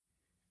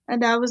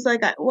 and I was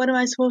like, "What am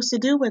I supposed to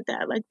do with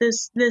that?" Like,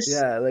 this.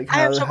 Yeah, like I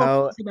have cerebral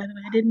how palsy, by the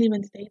way. I didn't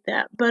even state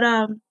that, but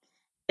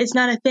it's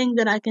not a thing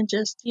that I can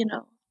just,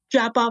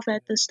 drop off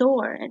at the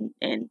store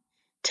and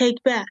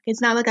take back.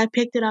 It's not like I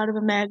picked it out of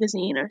a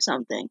magazine or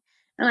something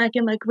and I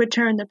can, like,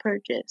 return the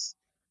purchase.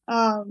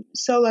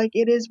 So, like,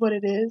 it is what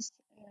it is.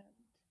 And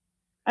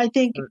I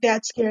think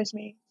that scares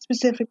me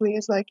specifically,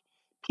 is like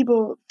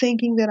people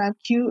thinking that I'm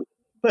cute,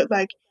 but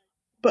like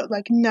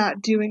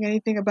not doing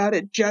anything about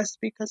it just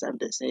because I'm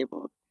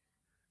disabled.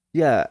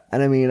 yeah,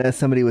 and I mean as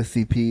somebody with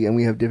CP, and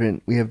we have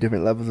different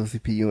levels of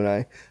CP, you and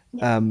I.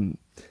 Yeah. Um,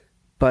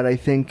 but I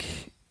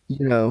think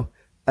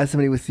as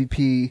somebody with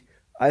CP,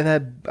 I've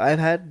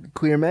had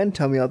queer men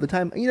tell me all the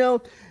time,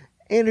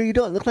 Andrew, you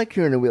don't look like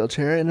you're in a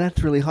wheelchair, and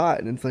that's really hot.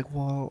 And it's like,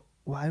 well,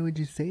 why would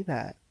you say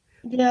that?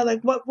 Yeah,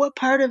 like what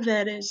part of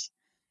that is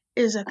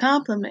a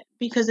compliment,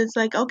 because it's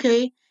like,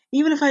 okay,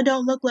 even if I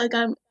don't look like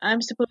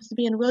I'm supposed to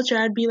be in a wheelchair,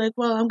 I'd be like,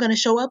 well, I'm gonna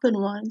show up in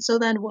one. So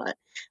then what?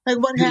 Like,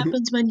 what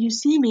happens when you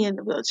see me in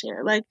the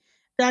wheelchair? Like,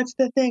 that's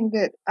the thing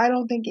that I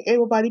don't think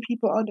able-bodied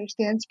people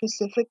understand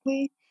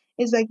specifically,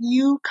 is like,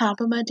 you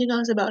complimenting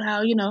us about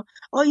how,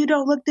 oh, you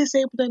don't look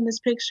disabled in this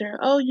picture.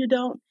 Oh, you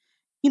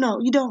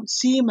don't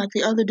seem like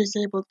the other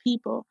disabled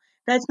people.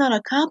 That's not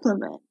a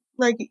compliment.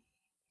 Like,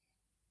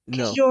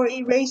 because No. you're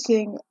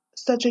erasing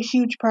such a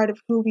huge part of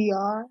who we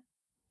are,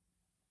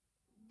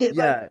 that, like,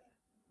 Yeah,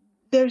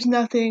 there's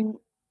nothing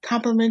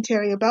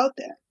complimentary about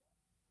that.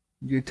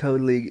 you're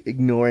totally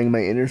ignoring my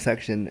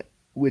intersection,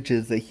 which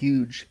is a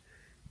huge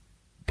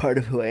part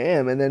of who I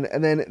am. And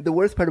then the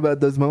worst part about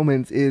those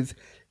moments is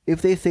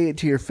if they say it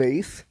to your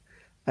face,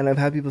 and I've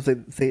had people say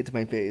it to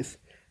my face,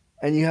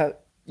 and you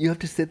have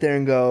to sit there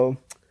and go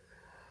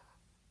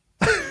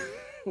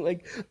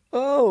like,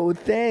 oh,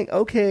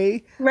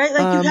 okay, Right?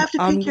 Like, you have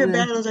to I'm pick your gonna.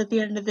 battles at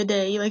the end of the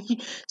day. Like,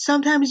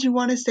 sometimes you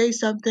want to say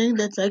something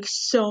that's, like,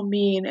 so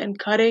mean and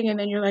cutting, and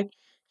then you're like,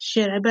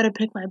 shit, I better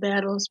pick my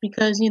battles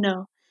because,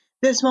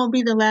 this won't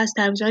be the last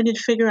time, so I need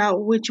to figure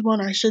out which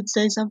one I should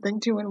say something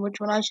to and which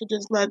one I should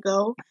just let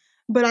go.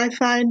 But I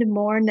find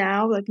more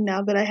now, like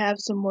now that I have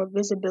some more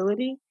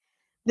visibility,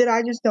 that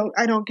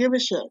I don't give a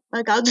shit.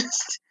 Like I'll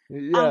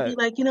Yeah. be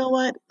like, you know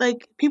what?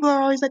 Like people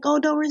are always like, oh,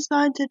 don't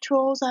respond to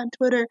trolls on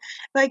Twitter.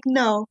 Like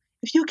no,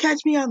 if you catch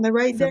me on the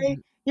right day,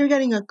 Some, you're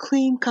getting a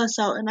clean cuss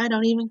out, and I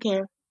don't even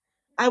care.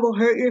 I will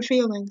hurt your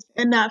feelings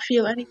and not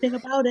feel anything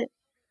about it.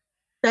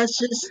 That's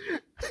just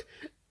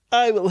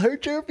I will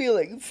hurt your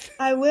feelings.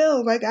 I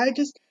will. Like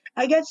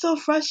I get so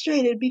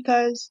frustrated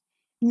because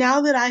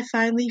now that I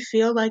finally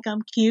feel like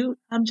I'm cute,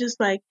 I'm just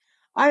like,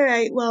 all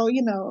right, well,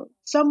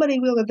 somebody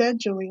will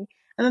eventually.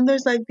 And then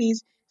there's like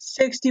these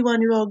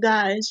 61-year-old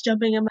guys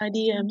jumping in my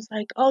DMs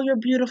like, "Oh, you're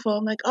beautiful."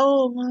 I'm like,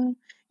 "Oh, well,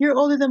 you're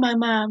older than my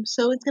mom,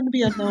 so it's going to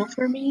be a no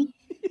for me."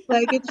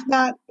 Like it's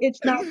not going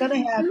to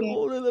You're happen.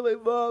 older than my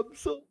mom.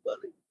 So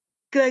funny.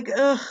 Like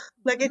ugh,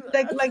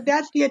 like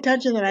that's the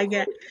attention that I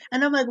get,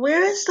 and I'm like,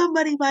 where is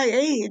somebody my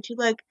age?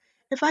 Like,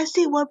 if I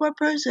see one more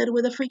person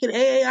with a freaking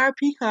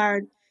AARP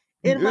card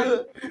in my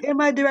Yeah. in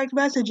my direct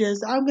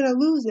messages, I'm gonna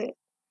lose it.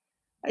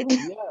 I,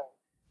 Yeah.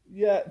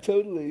 Yeah,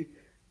 totally.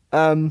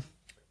 Um,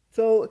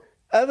 so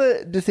as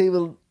a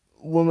disabled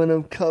woman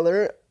of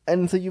color,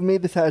 and so you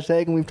made this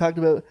hashtag, and we've talked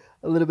about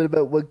a little bit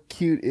about what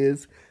cute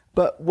is.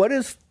 But what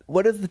is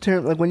the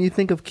term like when you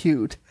think of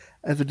cute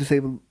as a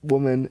disabled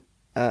woman,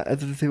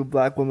 as a disabled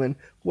black woman?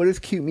 What does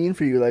cute mean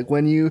for you? Like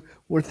when you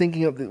were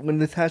thinking of when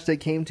this hashtag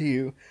came to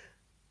you,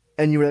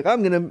 and you were like,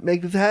 I'm gonna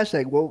make this a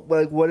hashtag. Well,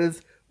 like what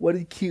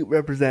did cute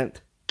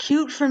represent?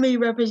 Cute for me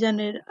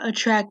represented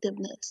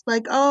attractiveness.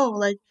 Like, oh,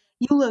 like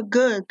you look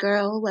good,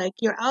 girl. Like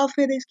your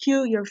outfit is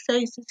cute, your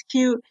face is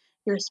cute,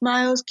 your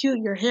smile is cute,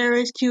 your hair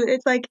is cute.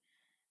 It's like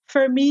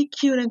for me,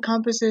 cute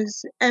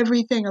encompasses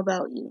everything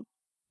about you,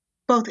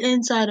 both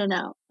inside and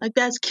out. Like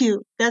that's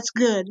cute. That's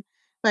good.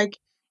 Like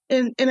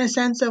in a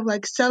sense of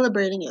like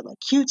celebrating it. Like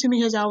cute to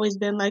me has always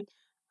been like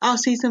I'll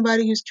see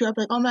somebody who's cute, I'm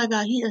like, oh my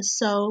god, he is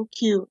so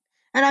cute.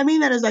 And I mean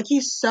that as like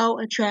he's so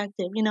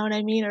attractive, you know what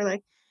I mean? Or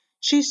like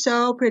she's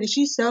so pretty,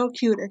 she's so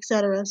cute,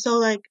 etc. So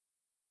like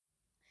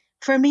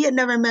for me it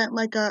never meant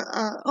like a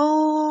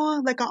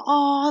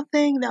aw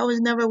thing. That was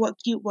never what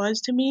cute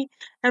was to me.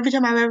 Every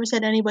time I've ever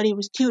said anybody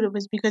was cute, it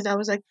was because I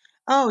was like,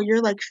 oh,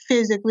 you're like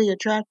physically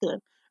attractive,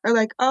 or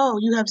like, oh,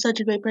 you have such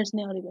a great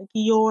personality, like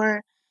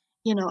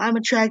I'm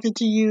attracted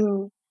to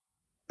you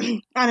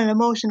on an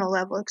emotional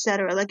level,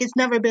 etc. Like it's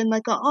never been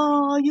like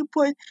oh, you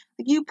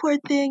poor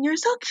thing, you're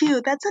so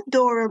cute, that's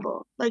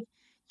adorable. Like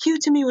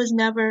cute to me was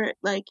never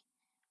like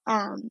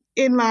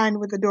in line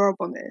with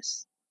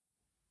adorableness,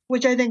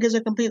 which I think is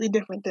a completely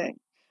different thing.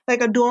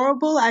 Like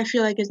adorable, I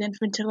feel like is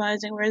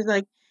infantilizing, whereas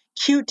like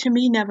cute to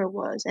me never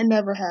was and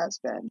never has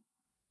been.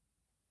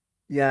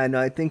 Yeah, no,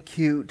 I think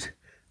cute,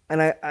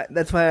 and I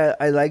that's why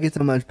I like it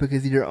so much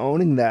because you're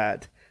owning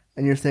that,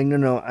 and you're saying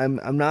no,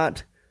 I'm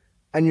not,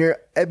 and you're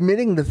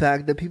admitting the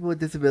fact that people with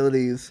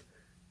disabilities,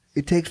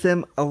 it takes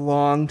them a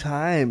long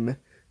time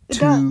It does.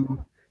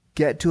 to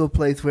get to a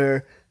place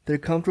where they're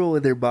comfortable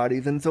with their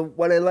bodies. And so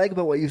what I like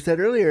about what you said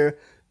earlier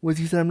was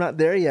you said I'm not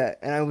there yet,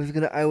 and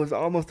I was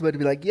almost about to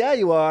be like, yeah,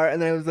 you are,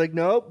 and then I was like,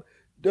 nope,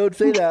 don't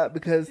say that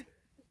because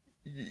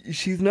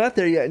she's not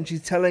there yet, and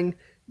she's telling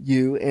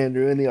you,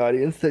 Andrew, and the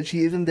audience that she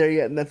isn't there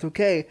yet, and that's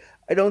okay.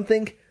 I don't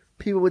think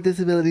people with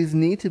disabilities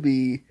need to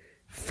be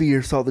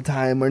fierce all the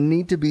time or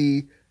need to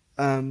be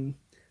um,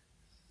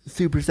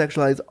 super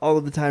sexualized all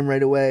of the time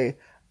right away.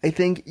 I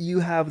think you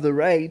have the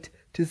right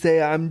to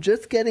say I'm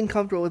just getting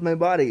comfortable with my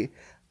body.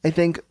 I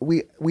think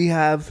we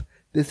have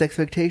this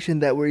expectation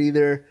that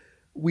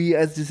we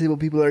as disabled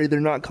people are either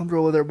not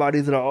comfortable with our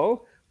bodies at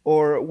all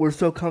or we're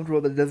so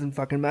comfortable that it doesn't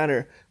fucking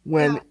matter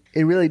when Yeah.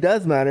 it really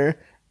does matter,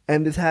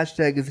 and this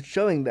hashtag is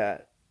showing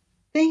that.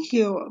 Thank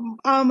you.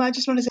 I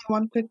just want to say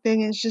one quick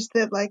thing is just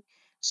that like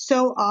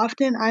so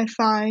often I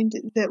find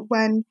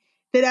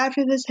that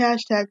after this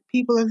hashtag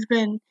people have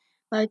been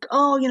like,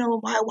 oh,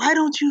 why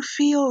don't you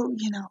feel,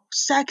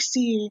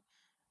 sexy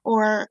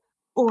or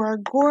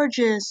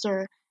gorgeous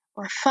or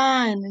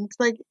fine? And it's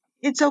like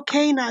it's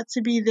okay not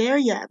to be there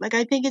yet. Like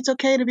I think it's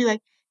okay to be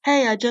like,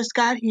 hey, I just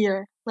got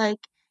here. Like,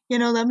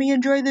 let me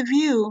enjoy the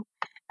view.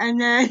 And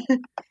then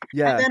and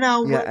Yeah, then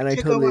I'll yeah, work and I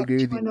to go totally up agree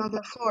to with you.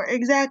 another floor.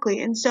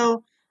 Exactly. And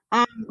so,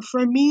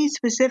 for me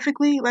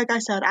specifically, like I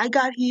said, I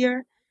got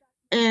here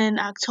in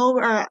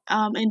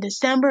in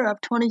December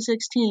of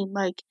 2016.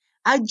 Like,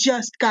 I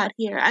just got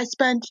here. I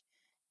spent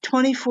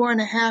 24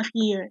 and a half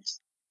years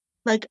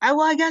like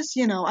I guess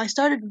I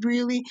started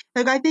really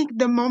like I think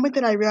the moment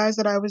that I realized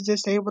that I was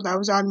disabled, I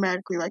was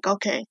automatically like,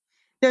 okay,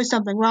 there's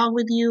something wrong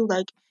with you.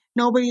 Like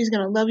nobody's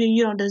gonna love you.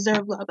 You don't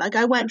deserve love. Like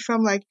I went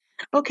from like,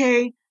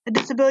 okay, a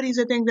disability is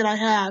a thing that I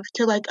have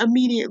to like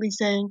immediately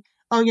saying,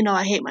 oh,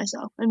 I hate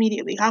myself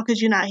immediately. How could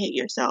you not hate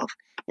yourself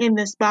in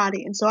this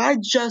body? And so I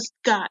just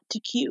got to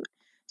cute.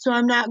 So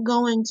I'm not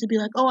going to be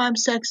like, oh, I'm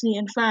sexy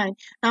and fine.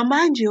 Now,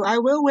 mind you, I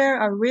will wear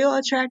a real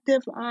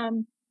attractive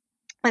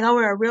like I'll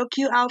wear a real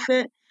cute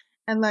outfit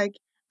and like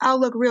I'll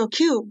look real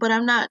cute, but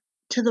I'm not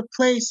to the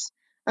place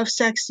of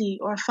sexy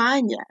or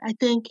fine yet. I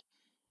think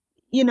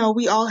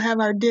we all have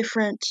our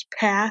different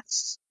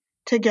paths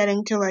to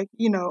getting to like,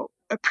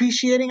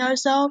 appreciating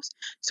ourselves.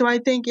 So I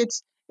think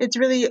it's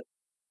really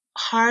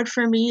hard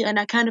for me, and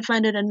I kind of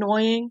find it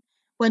annoying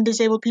when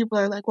disabled people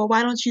are like, well,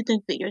 why don't you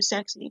think that you're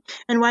sexy?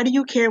 And why do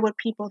you care what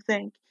people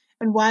think?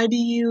 And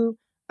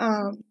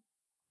um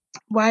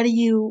why do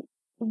you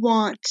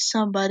want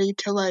somebody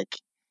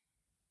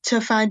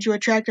to find you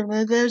attractive?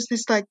 And there's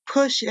this like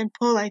push and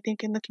pull, I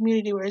think, in the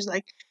community where it's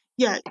like,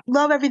 yeah,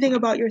 love everything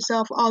about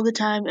yourself all the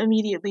time,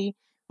 immediately,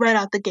 right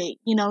out the gate.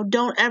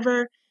 Don't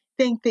ever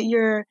think that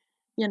you're,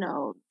 you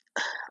know,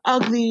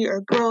 ugly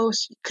or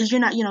gross, because you're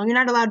not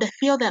allowed to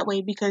feel that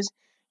way, because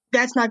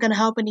that's not going to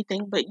help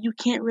anything. But you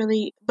can't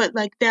really, but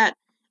like that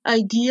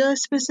idea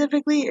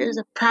specifically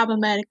is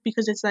problematic,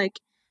 because it's like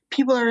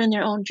people are in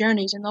their own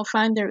journeys, and they'll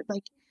find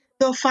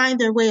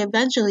their way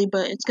eventually,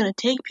 but it's going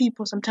to take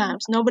people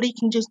sometimes. Nobody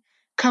can just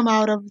come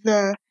out of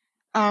the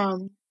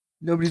um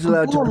Nobody's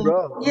allowed to womb.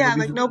 grow. Yeah, Nobody's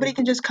like nobody allowed.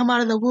 can just come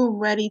out of the womb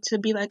ready to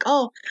be like,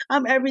 oh,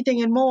 I'm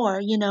everything and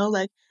more.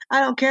 Like I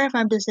don't care if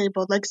I'm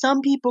disabled. Like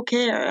some people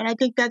care, and I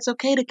think it's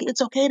okay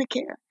to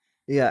care.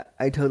 Yeah,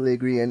 I totally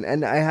agree.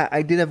 And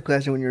I did have a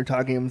question when you were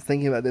talking. I was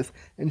thinking about this,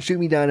 and shoot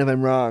me down if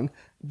I'm wrong.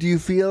 Do you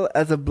feel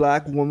as a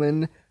black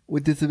woman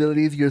with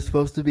disabilities, you're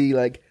supposed to be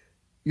like,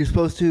 you're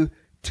supposed to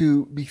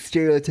be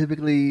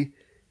stereotypically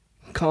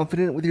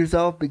confident with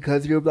yourself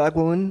because you're a black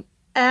woman,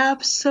 and then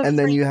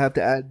Absolutely. you have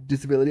to add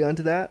disability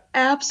onto that?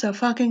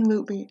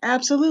 Absolutely.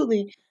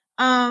 Absolutely.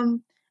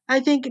 Um, I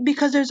think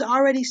because there's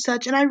already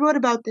such, and I wrote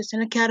about this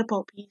in a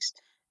catapult piece,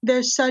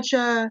 there's such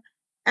a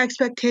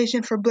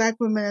expectation for black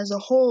women as a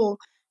whole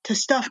to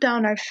stuff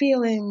down our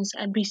feelings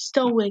and be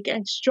stoic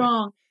and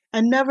strong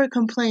and never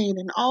complain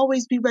and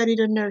always be ready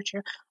to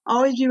nurture,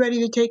 always be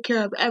ready to take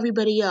care of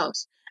everybody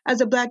else.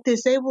 As a black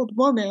disabled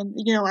woman,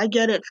 I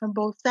get it from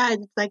both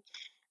sides. It's like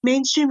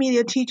mainstream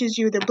media teaches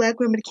you that black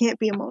women can't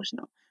be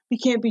emotional. We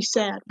can't be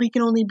sad. We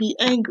can only be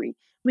angry.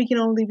 We can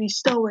only be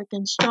stoic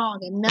and strong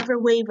and never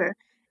waver.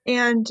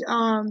 And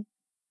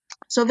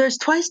so there's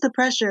twice the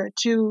pressure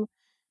to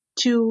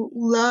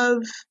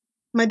love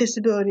my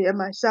disability and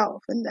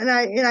myself. And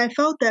I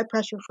felt that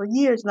pressure for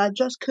years, and I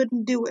just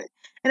couldn't do it.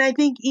 And I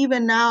think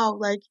even now,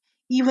 like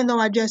even though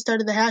I just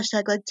started the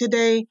hashtag, like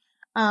today,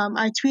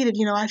 I tweeted,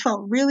 I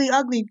felt really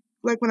ugly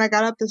like when I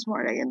got up this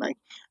morning, and like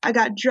I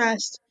got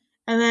dressed,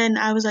 and then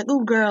I was like,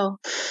 "Oh girl,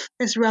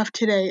 it's rough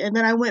today." And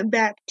then I went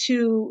back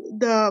to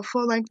the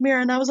full length mirror,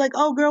 and I was like,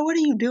 "Oh girl, what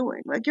are you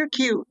doing? Like you're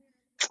cute."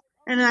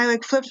 And I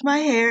like flipped my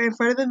hair in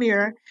front of the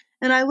mirror,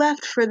 and I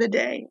left for the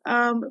day.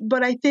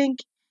 But I think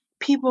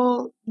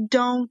people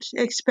don't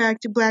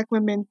expect black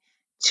women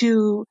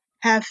to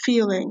have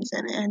feelings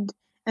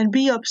and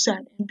be upset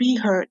and be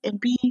hurt and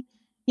be,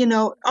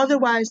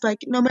 otherwise, like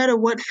no matter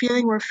what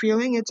feeling we're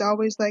feeling, it's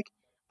always like,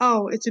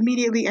 oh, it's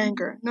immediately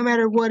anger, no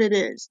matter what it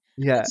is.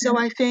 And Yeah, so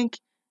I think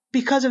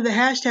because of the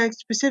hashtag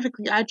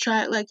specifically, I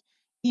tried like,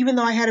 even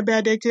though I had a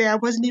bad day today, I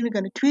wasn't even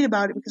going to tweet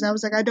about it, because I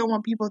was like, I don't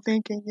want people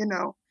thinking,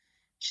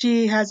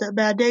 she has a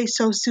bad day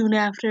so soon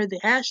after the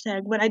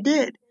hashtag, but I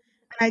did.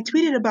 And I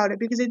tweeted about it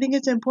because I think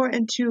it's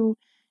important to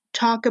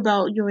talk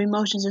about your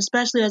emotions,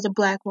 especially as a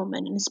black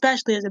woman, and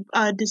especially as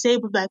a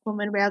disabled black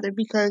woman, rather,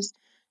 because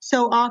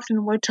so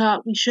often we're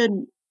taught we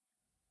shouldn't.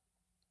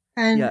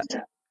 And yeah.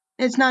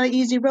 it's not an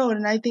easy road.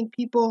 And I think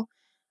people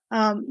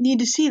need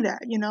to see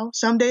that,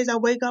 Some days I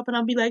wake up and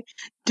I'll be like,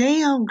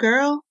 damn,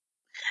 girl.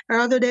 Or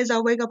other days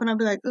I'll wake up and I'll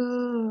be like,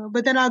 ugh.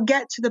 But then I'll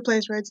get to the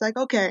place where it's like,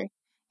 okay,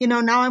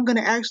 now I'm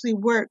gonna actually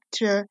work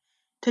to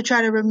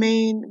try to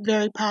remain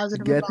very To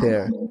positive get about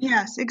there. it.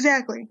 Yes,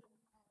 exactly.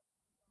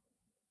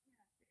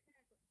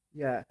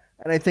 Yeah,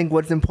 and I think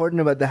what's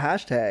important about the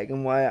hashtag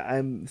and why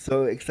I'm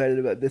so excited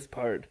about this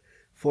part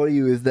for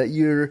you is that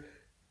you're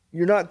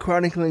not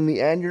chronicling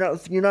the end.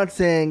 You're not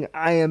saying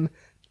I am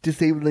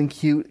disabled and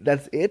cute.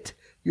 That's it.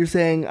 You're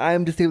saying I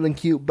am disabled and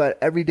cute, but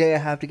every day I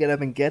have to get up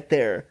and get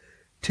there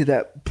to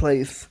that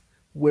place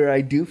where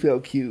I do feel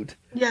cute.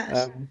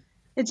 Yes. Um,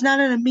 It's not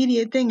an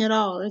immediate thing at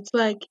all. It's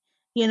like,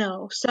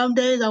 some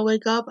days I'll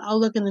wake up, I'll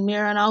look in the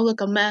mirror and I'll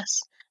look a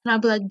mess. And I'll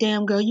be like,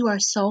 damn girl, you are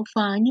so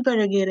fine. You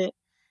better get it.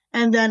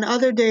 And then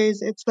other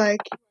days it's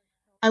like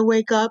I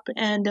wake up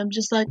and I'm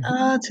just like,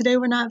 today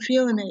we're not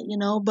feeling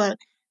it, but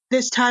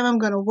this time I'm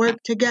going to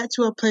work to get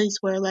to a place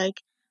where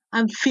like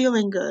I'm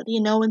feeling good,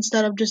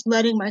 instead of just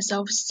letting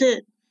myself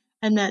sit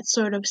in that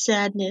sort of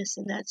sadness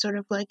and that sort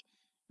of like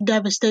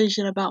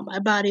devastation about my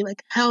body.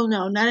 Like, hell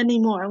no, not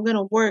anymore. I'm going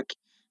to work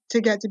to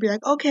get to be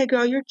like, okay,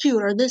 girl, you're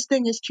cute, or this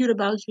thing is cute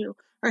about you,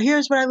 or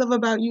here's what I love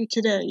about you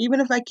today.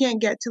 Even if I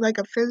can't get to like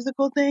a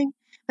physical thing,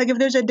 like if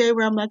there's a day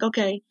where I'm like,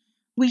 okay,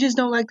 we just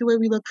don't like the way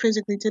we look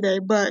physically today,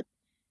 but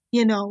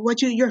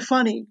you're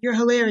funny, you're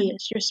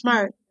hilarious, you're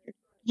smart,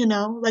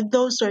 like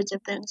those sorts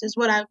of things is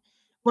what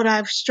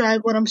I'm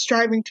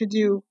striving to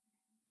do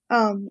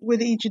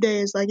with each day,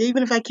 is like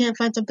even if I can't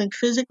find something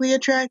physically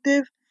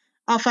attractive,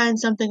 I'll find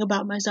something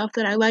about myself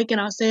that I like, and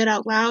I'll say it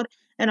out loud,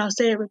 and I'll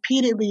say it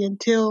repeatedly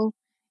until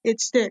it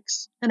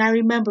sticks and I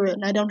remember it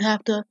and I don't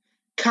have to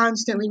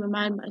constantly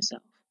remind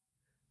myself.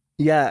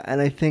 Yeah,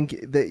 and I think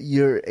that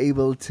you're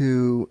able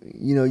to,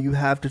 you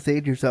have to say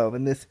it yourself,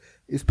 and this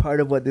is part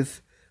of why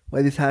this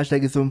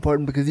hashtag is so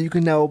important because you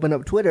can now open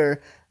up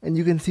Twitter and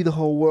you can see the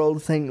whole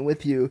world saying it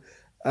with you.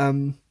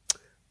 Um,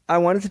 I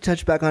wanted to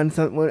touch back on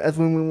some as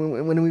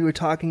when we were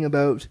talking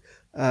about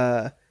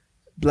uh,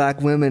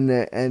 black women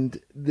and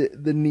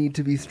the need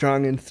to be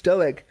strong and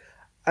stoic.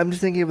 I'm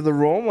just thinking of the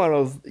role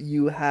models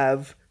you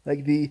have,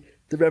 like the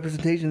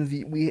representations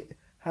we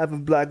have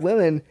of black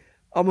women.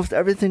 Almost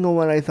every single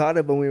one I thought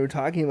of when we were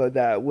talking about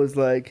that was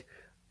like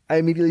I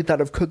immediately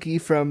thought of Cookie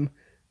from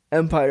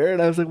Empire,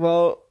 and I was like,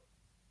 well,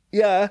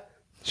 yeah,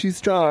 she's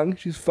strong.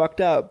 She's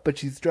fucked up, but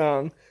she's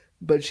strong.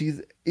 But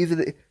she's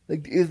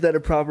is that a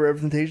proper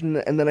representation?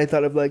 And then I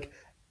thought of like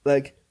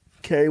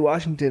Kerry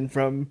Washington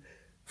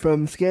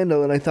from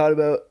Scandal, and I thought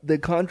about the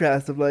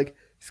contrast of like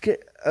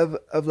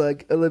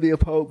Olivia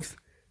Pope's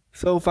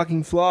so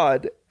fucking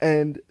flawed,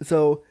 and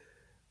so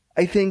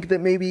I think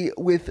that maybe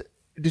with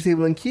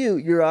Disabling Q,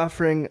 you're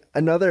offering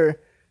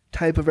another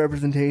type of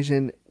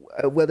representation,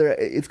 whether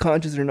it's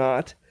conscious or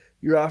not.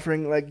 You're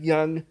offering like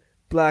young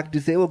black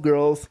disabled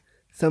girls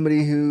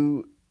somebody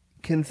who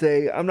can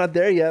say, "I'm not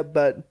there yet,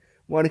 but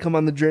want to come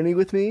on the journey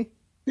with me."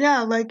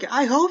 Yeah, like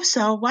I hope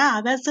so.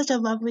 Wow, that's such a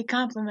lovely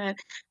compliment.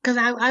 Cause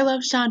I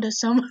love Shonda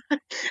so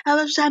much. I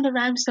love Shonda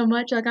Rhimes so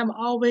much. Like I'm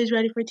always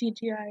ready for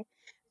TGI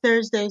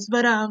Thursdays.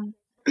 But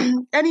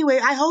anyway,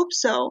 I hope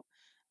so.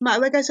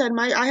 Like I said,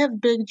 I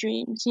have big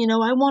dreams. You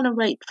know, I want to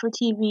write for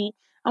TV.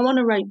 I want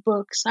to write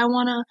books. I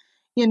want to,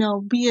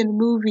 be in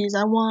movies.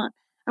 I want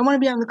to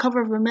be on the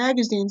cover of a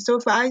magazine. So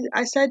if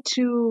I said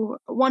to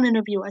one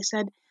interview, I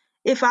said,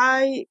 if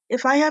I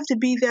have to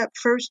be that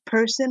first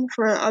person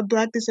for a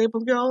black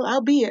disabled girl,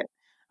 I'll be it.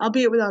 I'll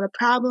be it without a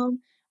problem,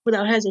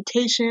 without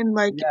hesitation.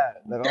 Like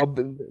Yeah,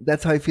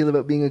 that's how I feel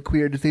about being a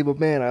queer disabled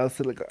man. I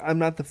also like I'm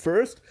not the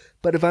first,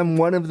 but if I'm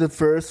one of the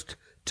first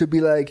to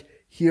be like,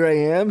 here I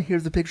am.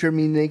 Here's a picture of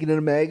me naked in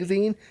a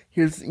magazine.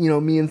 Here's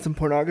me in some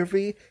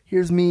pornography.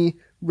 Here's me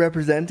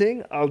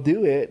representing. I'll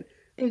do it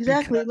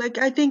exactly. because Like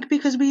I think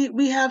because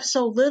we have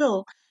so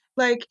little.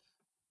 Like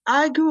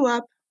I grew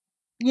up,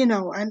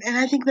 and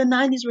I think the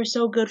 90s were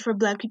so good for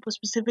black people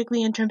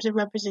specifically in terms of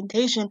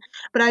representation,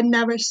 but I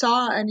never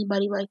saw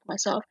anybody like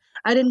myself.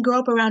 I didn't grow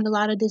up around a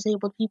lot of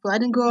disabled people. I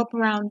didn't grow up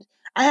around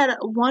I had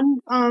one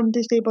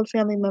disabled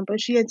family member.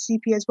 She had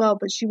CP as well,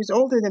 but she was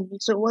older than me,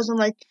 so it wasn't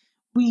like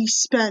we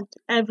spent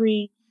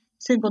every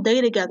single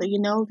day together, you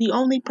know? The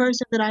only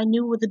person that I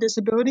knew with a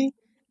disability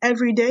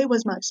every day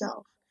was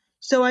myself.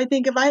 So I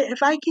think if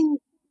I can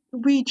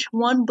reach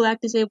one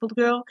black disabled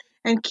girl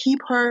and keep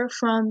her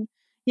from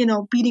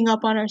beating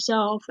up on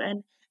herself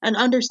and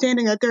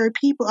understanding that there are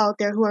people out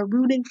there who are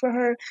rooting for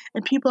her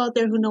and people out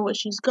there who know what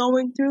she's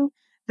going through,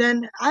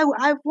 then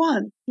I've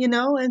won,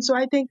 And so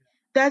I think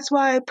that's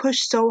why I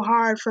push so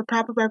hard for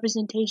proper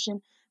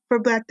representation for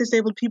Black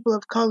disabled people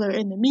of color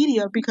in the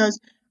media because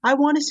I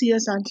want to see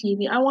us on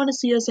TV. I want to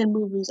see us in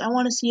movies. I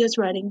want to see us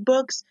writing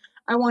books.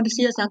 I want to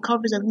see us on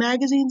covers of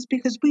magazines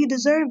because we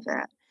deserve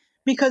that.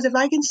 Because if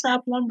I can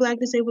stop one Black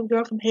disabled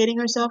girl from hating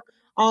herself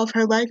all of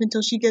her life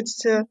until she gets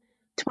to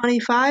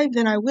 25,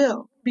 then I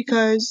will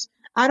because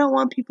I don't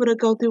want people to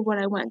go through what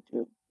I went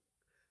through.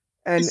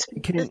 and It's,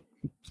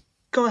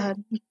 go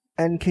ahead.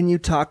 can you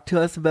talk to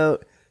us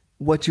about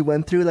what you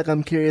went through? Like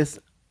I'm curious.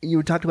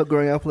 You talked about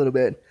growing up a little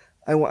bit.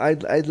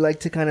 I'd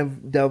like to kind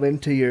of delve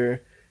into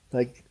your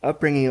like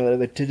upbringing a little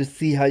bit to just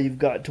see how you've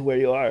got to where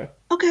you are.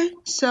 Okay,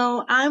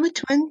 so I'm a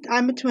twin.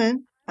 I'm a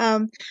twin.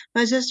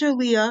 My sister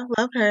Leah,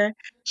 love her.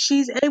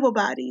 She's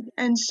able-bodied,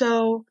 and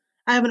so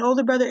I have an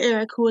older brother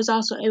Eric who is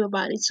also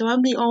able-bodied. So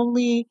I'm the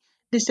only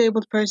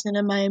disabled person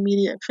in my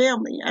immediate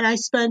family, and I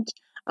spent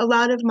a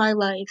lot of my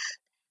life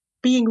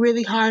being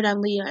really hard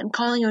on Leah and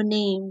calling her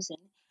names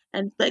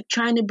and like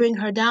trying to bring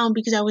her down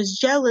because I was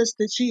jealous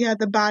that she had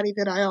the body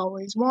that I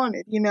always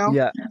wanted.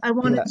 Yeah, I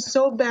wanted yeah.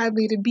 so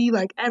badly to be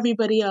like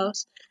everybody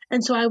else.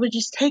 And so I would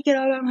just take it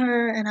out on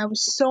her and I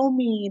was so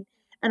mean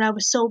and I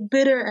was so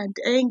bitter and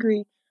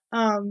angry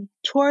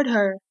toward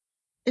her.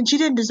 And she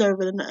didn't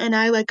deserve it and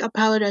I like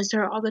apologize to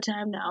her all the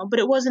time now. But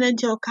it wasn't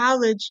until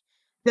college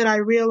that I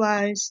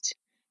realized,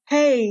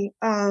 hey,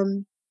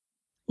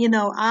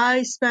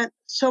 I spent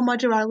so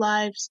much of our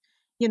lives,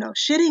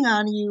 shitting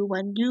on you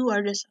when you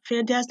are just a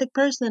fantastic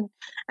person.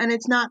 And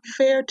it's not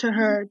fair to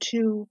her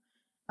to,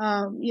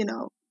 you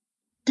know,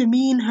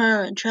 demean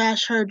her and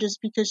trash her just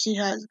because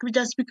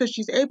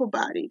she's able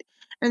bodied.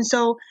 And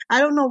so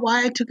I don't know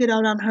why I took it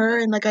out on her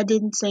and like I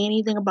didn't say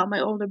anything about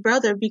my older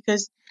brother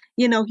because,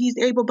 he's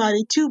able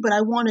bodied too, but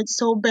I wanted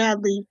so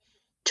badly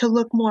to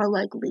look more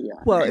like Leah.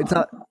 Well, it's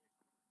not.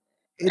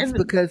 It's And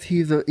because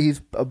he's a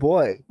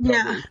boy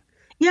yeah. probably,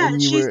 Yeah,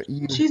 and she's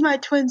you. she's my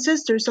twin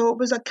sister, so it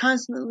was like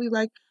constantly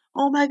like,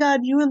 "Oh my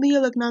God, you and Leah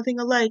look nothing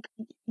alike."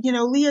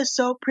 Leah's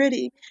so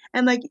pretty,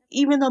 and like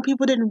even though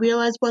people didn't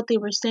realize what they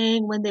were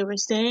saying when they were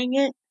saying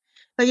it,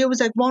 like it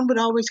was like one would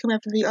always come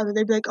after the other.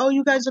 They'd be like, "Oh,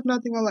 you guys look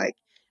nothing alike.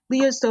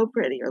 Leah's so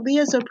pretty," or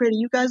 "Leah's so pretty.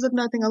 You guys look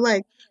nothing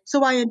alike."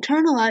 So I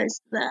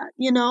internalized that,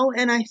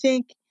 and I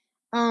think,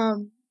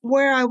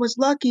 where I was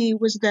lucky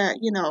was that,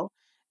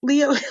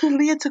 Leah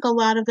Leah took a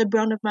lot of the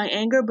brunt of my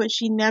anger, but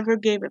she never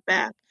gave it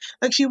back.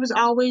 Like she was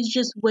always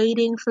just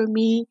waiting for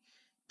me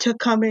to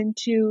come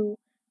into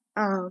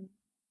um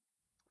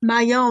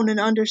my own and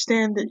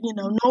understand that,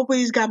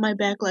 nobody's got my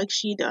back like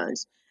she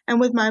does. And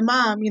with my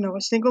mom,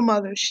 a single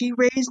mother, she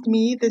raised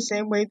me the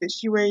same way that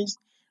she raised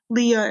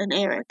Leah and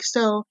Eric.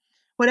 So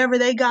whatever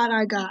they got,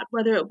 I got,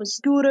 whether it was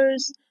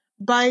scooters,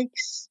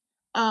 bikes,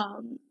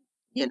 um,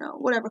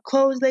 whatever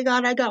clothes they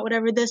got, I got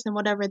whatever this and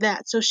whatever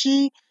that. So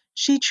she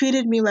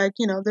treated me like,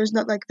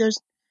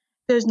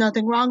 there's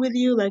nothing wrong with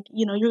you. Like,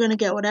 you're gonna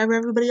get whatever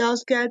everybody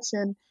else gets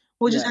and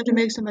we'll just Yeah. have to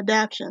make some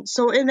adaptations.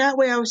 So in that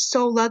way I was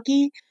so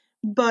lucky,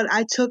 but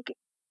I took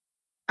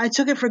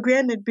it for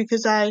granted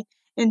because I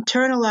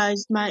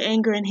internalized my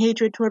anger and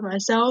hatred toward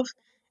myself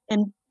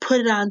and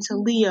put it onto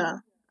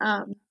Leah.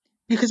 Um,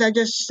 because I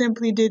just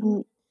simply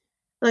didn't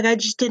I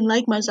just didn't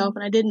like myself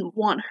and I didn't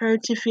want her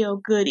to feel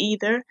good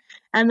either.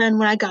 And then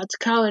when I got to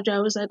college, I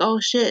was like, oh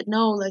shit,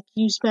 no, like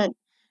you spent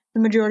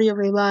the majority of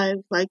your life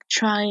like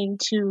trying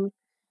to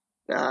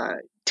uh,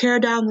 tear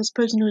down this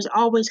person who's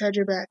always had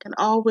your back and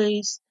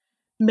always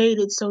made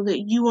it so that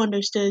you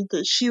understood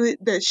that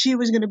she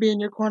was going to be in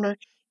your corner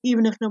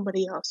even if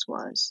nobody else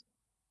was.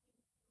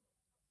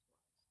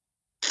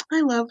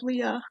 I love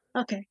Leah.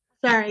 Okay,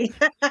 sorry.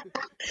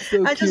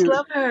 So I just cute.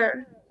 love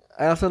her.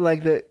 I also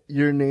like that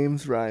your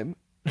names rhyme.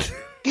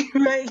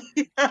 Right?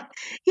 Yeah.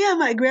 Yeah,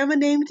 my grandma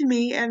named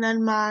me, and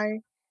then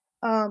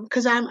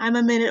cause I'm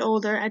a minute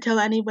older. I tell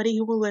anybody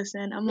who will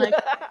listen. I'm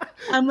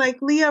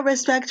like, Leah,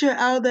 respect your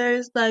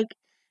elders. Like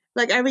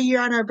every year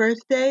on our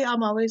birthday,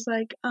 I'm always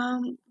like,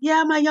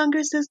 yeah, my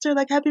younger sister,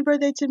 like happy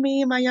birthday to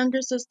me, my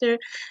younger sister.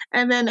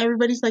 And then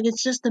everybody's like,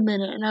 it's just a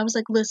minute. And I was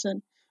like,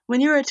 listen,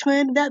 when you're a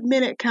twin, that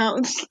minute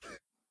counts.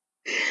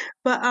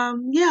 But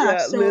yeah, Yeah,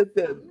 so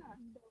listen.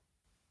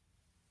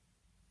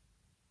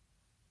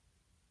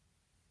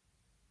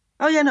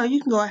 oh yeah, no,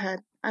 you can go ahead.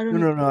 I don't No,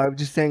 even no, no. I was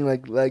just saying,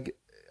 like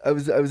I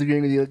was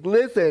agreeing with you. Like,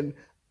 listen,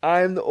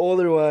 I'm the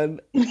older one.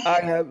 I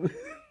have,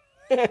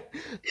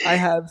 I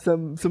have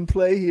some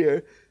play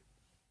here.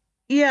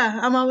 Yeah,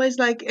 I'm always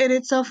like, and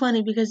it's so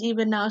funny because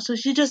even now, so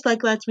she just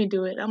like lets me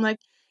do it. I'm like,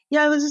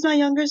 yeah, this is my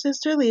younger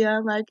sister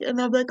Leah, like, and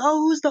they'll be like,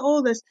 oh, who's the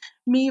oldest?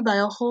 Me by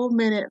a whole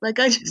minute. Like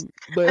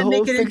By a I whole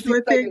make it into 60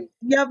 a thing. seconds.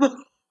 Yep,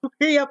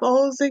 yep, a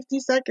whole 60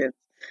 seconds.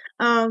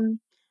 Um,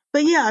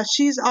 but yeah,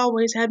 she's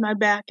always had my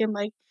back, and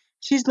like,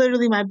 she's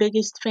literally my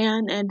biggest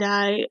fan, and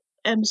I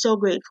am so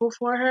grateful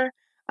for her.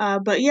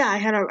 But yeah, I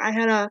had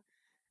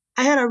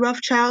a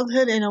rough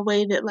childhood in a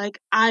way that like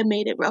I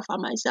made it rough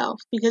on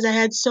myself because I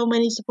had so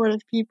many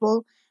supportive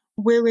people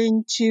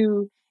willing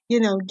to,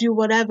 do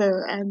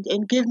whatever and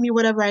give me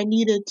whatever I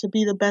needed to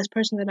be the best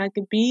person that I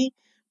could be.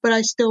 But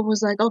I still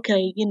was like,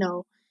 okay,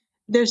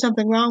 there's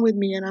something wrong with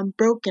me and I'm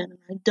broken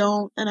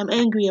and I'm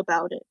angry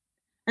about it.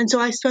 And so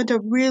I spent a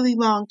really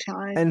long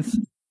time And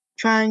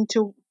trying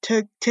to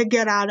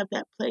get out of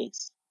that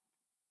place.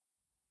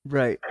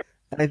 right.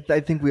 And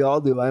I think we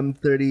all do. I'm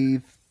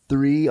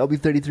 33. I'll be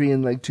 33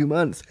 in like 2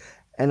 months.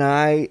 And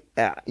I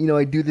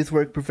do this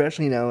work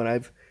professionally now, and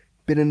I've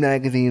been in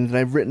magazines, and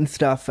I've written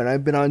stuff, and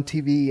I've been on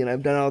TV, and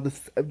I've done all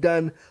this. I've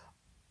done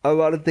a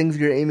lot of things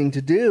you're aiming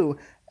to do.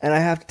 And I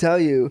have to tell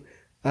you,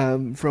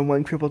 from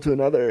one cripple to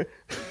another,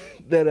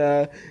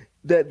 that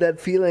that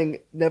feeling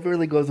never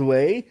really goes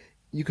away.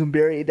 You can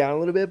bury it down a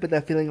little bit, but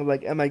that feeling of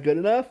like, am I good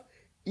enough?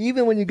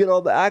 Even when you get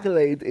all the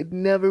accolades, it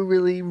never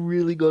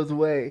really goes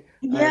away.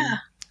 Yeah,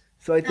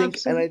 So I think,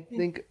 and I absolutely.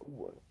 think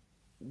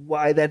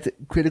why that's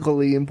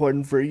critically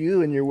important for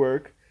you and your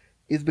work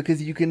is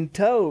because you can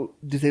tell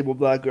disabled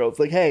black girls,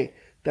 like, hey,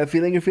 that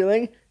feeling you're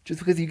feeling, just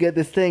because you get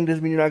this thing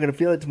doesn't mean you're not going to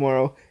feel it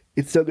tomorrow.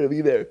 It's still going to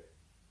be there.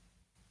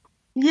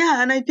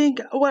 Yeah, and I think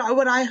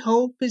what I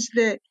hope is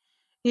that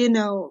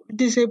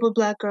disabled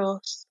black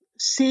girls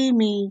see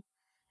me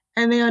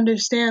and they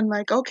understand,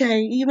 like,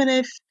 okay, even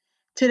if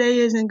today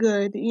isn't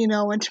good,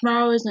 and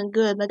tomorrow isn't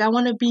good, like, I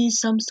want to be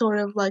some sort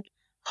of, like,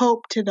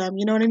 hope to them.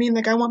 You know what I mean?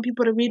 Like, I want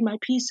people to read my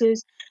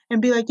pieces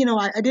and be like,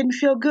 I didn't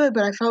feel good,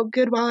 but I felt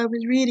good while I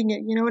was reading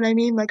it. You know what I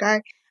mean? Like,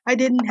 I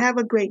didn't have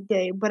a great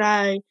day, but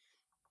I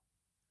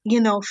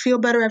feel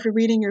better after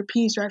reading your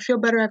piece or I feel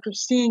better after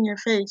seeing your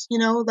face,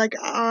 like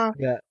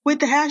Yeah. with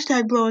the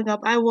hashtag blowing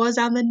up, I was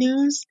on the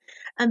news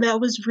and that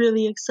was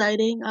really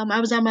exciting. I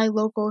was on my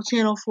local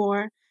channel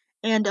 4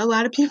 and a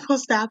lot of people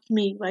stopped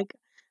me like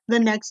the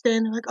next day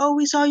and they're like, "Oh,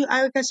 we saw you.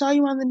 I saw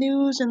you on the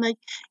news and like,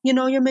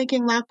 you're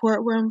making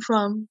Lockport where I'm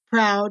from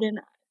proud." And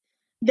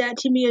that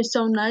to me is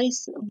so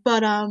nice,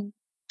 but I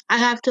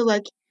have to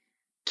like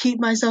keep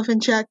myself in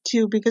check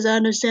too because I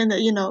understand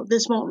that,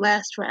 this won't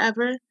last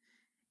forever.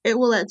 It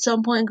will at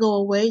some point go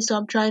away. So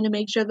I'm trying to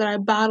make sure that I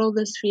bottle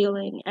this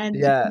feeling and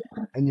Yeah.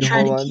 And you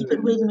try hold to on to keep it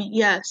it with me.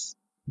 Yes.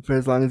 for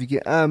as long as you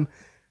can.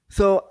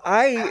 So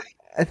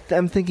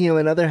I'm thinking of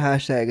another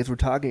hashtag as we're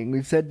talking.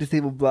 We've said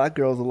disabled black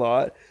girls a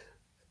lot.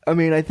 I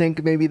mean, I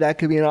think maybe that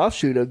could be an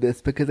offshoot of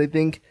this because I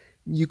think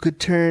you could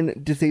turn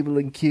disabled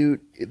and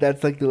cute.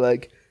 That's like the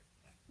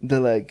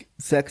like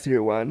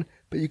sexier one.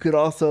 but you could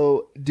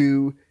also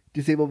do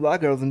disabled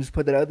black girls and just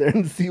put that out there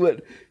and see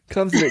what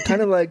comes of it.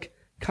 Kind of like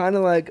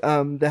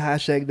the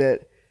hashtag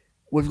that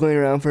was going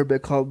around for a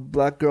bit called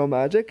Black Girl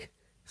Magic.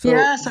 So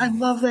Yes, I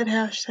love that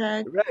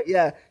hashtag. right,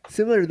 yeah,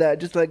 similar to that,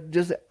 just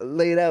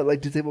lay it out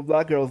like disabled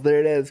black girls. There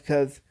it is,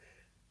 because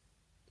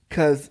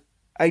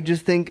I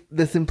just think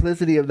the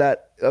simplicity of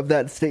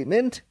that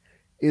statement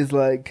is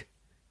like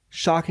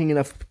shocking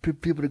enough for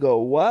people to go,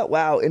 "What?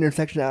 Wow,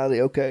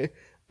 intersectionality." Okay,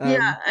 Yeah,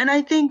 um, and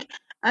I think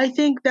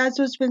that's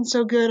what's been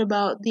so good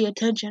about the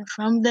attention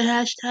from the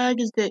hashtag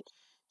is that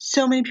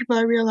so many people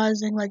are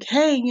realizing like,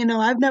 hey,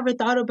 I've never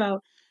thought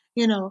about,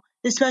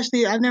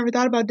 especially I've never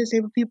thought about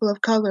disabled people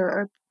of color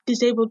or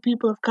disabled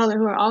people of color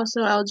who are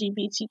also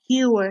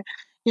LGBTQ or,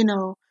 you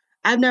know,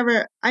 I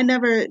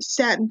never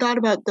sat and thought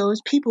about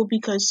those people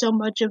because so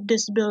much of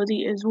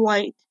disability is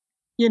white,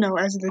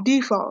 as the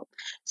default.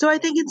 So I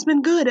think it's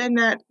been good and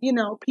that,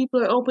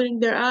 people are opening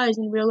their eyes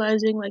and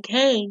realizing like,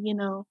 hey,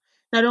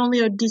 not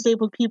only are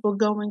disabled people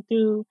going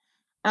through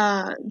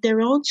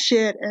their own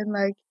shit and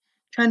like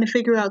trying to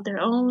figure out their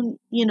own,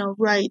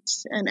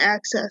 rights and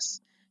access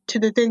to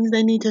the things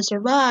they need to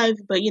survive,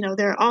 but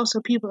there are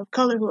also people of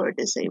color who are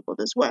disabled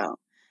as well.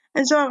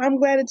 And so I'm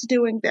glad it's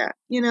doing that.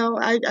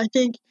 I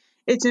think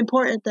it's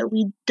important that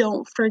we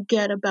don't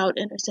forget about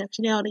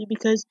intersectionality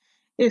because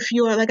if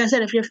you're, like I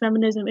said, if your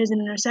feminism isn't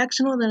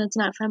intersectional, then it's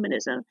not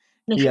feminism.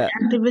 And if your yeah,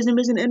 activism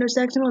isn't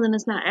intersectional, then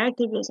it's not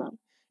activism.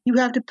 You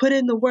have to put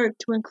in the work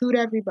to include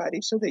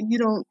everybody so that you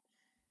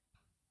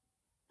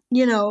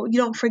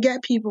don't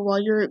forget people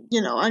while you're,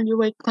 on your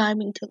way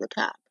climbing to the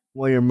top.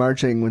 while you're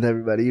marching with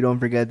everybody, you don't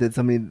forget that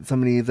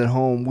somebody is at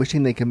home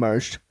wishing they could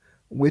march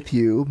with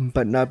you,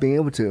 but not being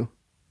able to.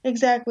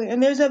 Exactly.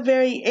 And there's a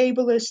very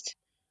ableist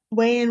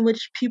way in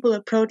which people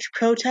approach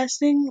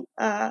protesting.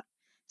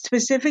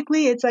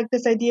 Specifically, it's like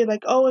this idea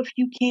like, oh, if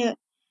you can't,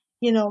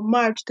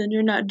 march, then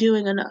you're not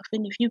doing enough.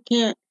 And if you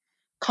can't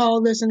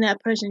call this and that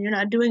person, you're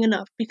not doing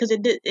enough because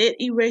it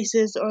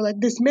erases or like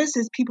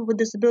dismisses people with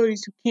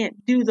disabilities who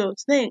can't do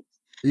those things.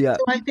 Yeah,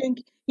 So I think,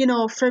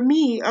 for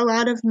me, a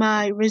lot of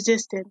my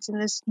resistance in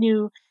this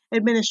new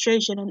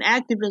administration and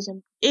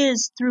activism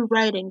is through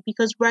writing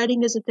because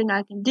writing is a thing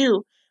I can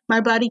do.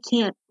 My body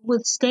can't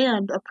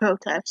withstand a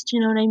protest. You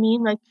know what I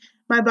mean? Like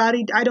my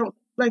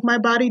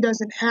body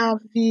doesn't have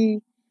the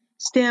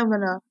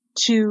stamina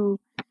to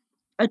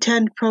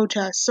attend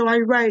protests. So I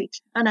write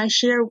and I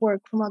share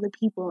work from other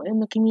people in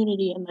the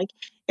community and like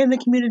in the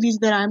communities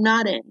that I'm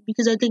not in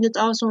because I think it's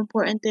also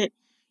important that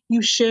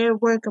you share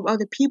work of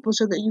other people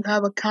so that you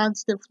have a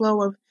constant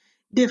flow of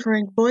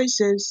differing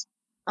voices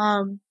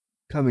um,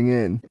 coming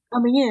in.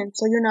 coming in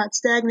so you're not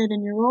stagnant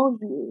in your own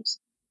views.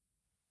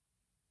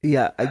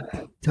 Yeah, I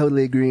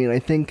totally agree, and I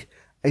think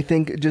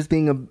just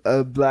being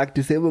a black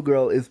disabled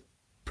girl is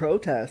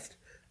protest.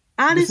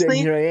 Just saying, Honestly,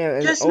 here I am,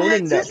 and just my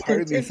owning that part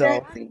of existence,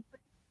 yourself. exactly.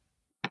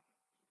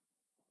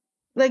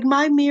 Like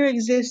my mere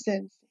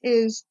existence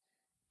is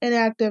an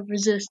act of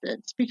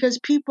resistance because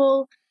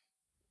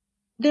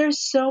there's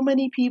so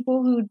many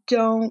people who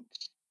don't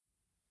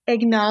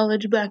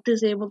acknowledge black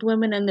disabled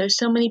women and there's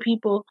so many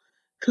people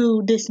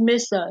who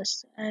dismiss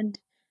us and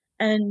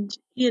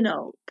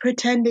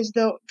pretend as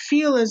though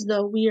feel as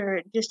though we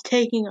are just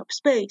taking up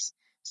space.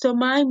 So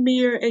my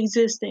mere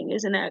existing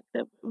is an act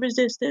of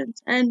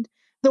resistance and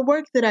the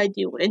work that I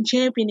do in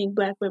championing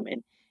black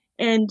women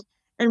and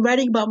and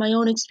writing about my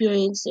own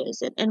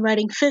experiences and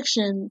writing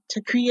fiction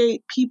to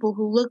create people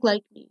who look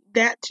like me,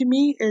 that to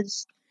me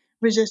is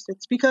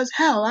resistance because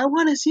hell, I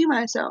want to see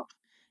myself.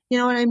 You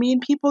know what I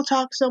mean? People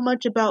talk so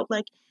much about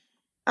like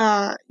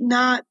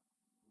not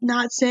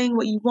saying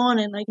what you want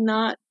and like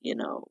not,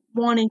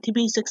 wanting to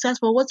be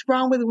successful. What's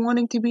wrong with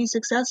wanting to be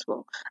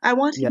successful? I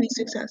want to Yeah, be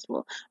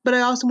successful, but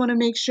I also want to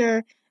make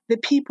sure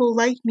that people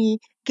like me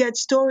get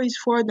stories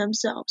for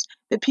themselves.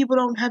 That people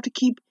don't have to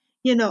keep,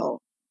 you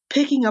know,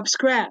 picking up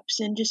scraps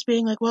and just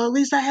being like, well, at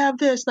least I have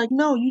this. Like,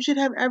 no, you should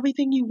have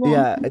everything you want.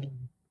 yeah,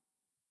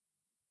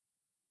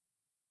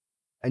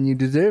 and you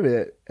deserve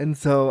it. And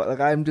so, like,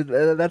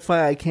 that's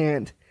why I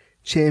can't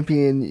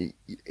champion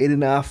it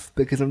enough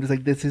because I'm just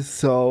like, this is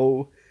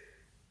so.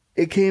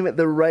 It came at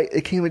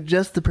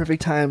just the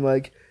perfect time.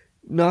 Like,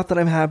 not that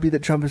I'm happy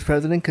that Trump is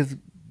president because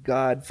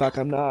God, fuck,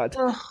 I'm not.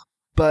 Ugh,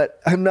 But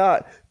I'm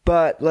not.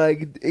 But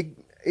like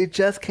it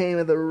just came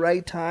at the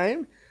right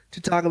time to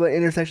talk about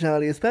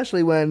intersectionality,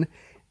 especially when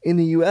in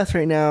the U.S.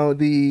 right now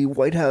the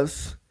White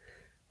House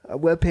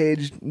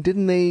webpage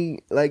didn't they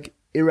like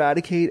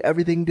eradicate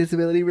everything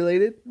disability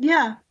related?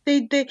 yeah,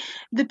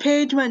 the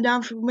page went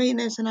down for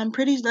maintenance, and I'm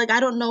pretty like I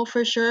don't know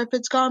for sure if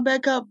it's gone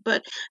back up,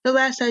 but the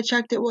last I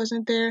checked, it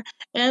wasn't there.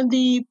 And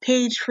the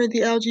page for the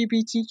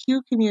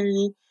LGBTQ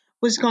community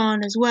was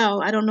gone as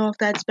well. I don't know if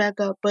that's back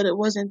up, but it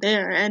wasn't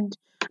there. And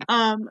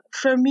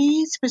for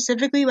me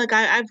specifically, like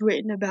I've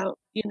written about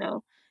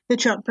the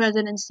Trump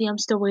presidency. I'm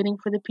still waiting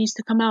for the piece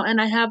to come out,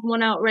 and I have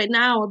one out right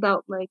now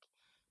about like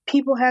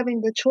people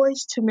having the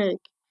choice to make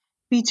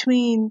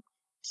between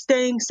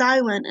staying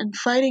silent and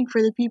fighting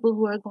for the people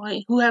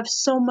who have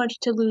so much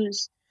to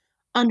lose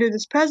under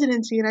this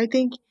presidency. And I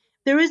think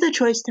there is a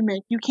choice to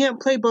make. You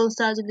can't play both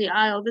sides of the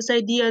aisle. This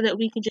idea that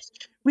we can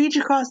just reach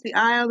across the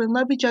aisle and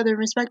love each other and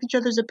respect each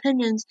other's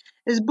opinions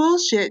is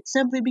bullshit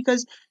simply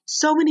because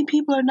so many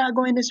people are not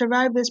going to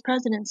survive this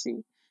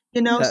presidency.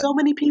 You know, Yeah. so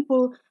many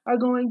people are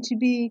going to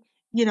be,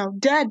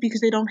 dead because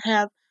they don't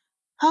have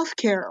health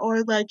care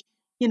or like,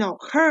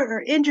 hurt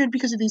or injured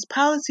because of these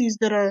policies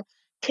that are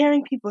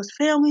tearing people's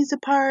families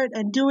apart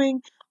and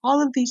doing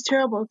all of these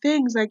terrible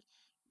things. Like,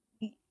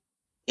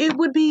 it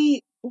would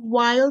be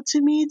wild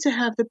to me to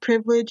have the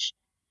privilege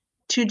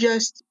to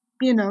just,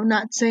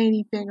 not say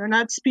anything or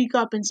not speak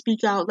up and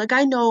speak out. Like,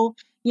 I know,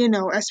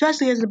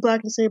 especially as a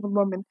black disabled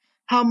woman,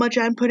 how much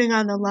I'm putting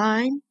on the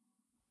line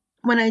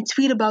when I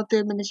tweet about the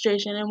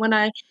administration and when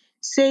I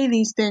say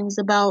these things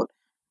about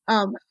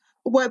um,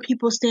 what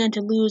people stand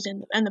to lose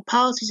and the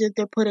policies that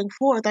they're putting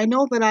forth. I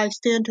know that I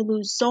stand to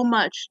lose so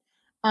much,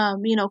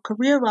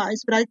 career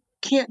wise, but I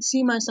can't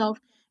see myself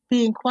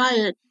being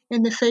quiet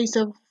in the face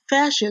of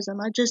fascism.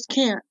 I just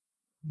can't.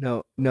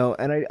 No, no,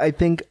 and I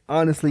think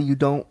honestly you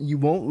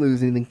won't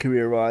lose anything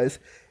career wise.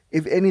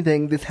 If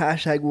anything, this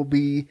hashtag will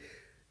be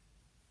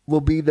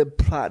the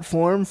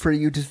platform for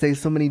you to say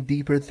so many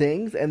deeper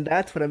things, and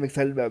that's what I'm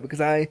excited about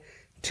because I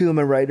too am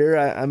a writer,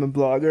 I'm a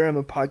blogger, I'm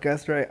a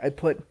podcaster. I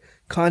put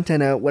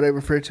content out, what I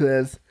refer to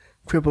as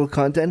crippled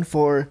content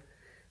for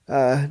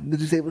the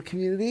disabled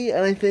community,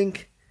 and I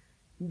think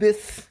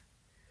this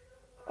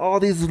all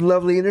these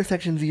lovely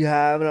intersections you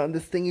have and all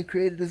this thing you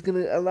created is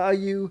going to allow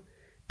you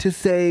to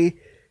say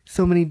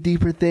so many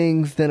deeper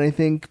things than I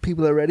think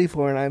people are ready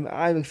for, and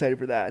I'm excited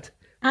for that.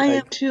 I am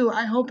Like, too.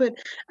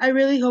 I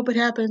really hope it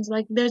happens.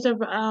 Like, there's a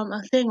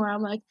thing where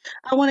I'm like,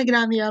 I want to get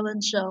on the Ellen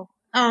show.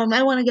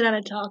 I want to get on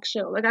a talk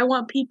show. Like, I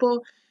want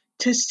people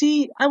to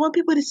see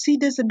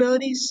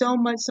disability so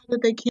much so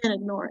that they can't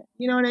ignore it.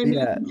 You know what I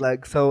yeah, mean?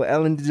 like so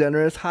Ellen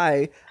DeGeneres,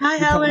 Hi, you're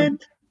probably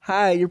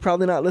Ellen. you're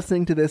probably not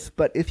listening to this,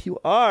 but if you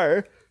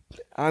are,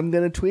 I'm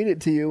gonna tweet it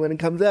to you when it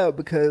comes out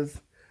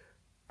because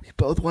we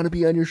both want to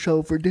be on your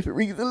show for different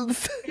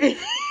reasons.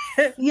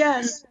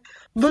 Yes,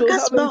 book So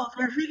us how about both.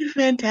 We're freaking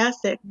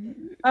fantastic.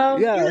 yeah,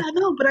 Yeah,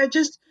 no, but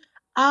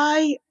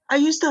I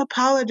used to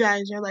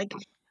apologize or like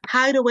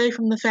hide away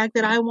from the fact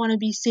that I want to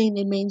be seen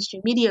in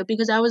mainstream media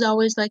because I was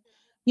always like,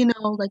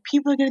 like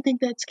people are gonna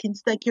think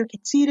like you're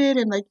conceited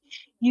and like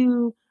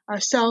you are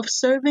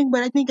self-serving.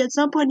 But I think at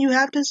some point you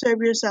have to serve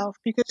yourself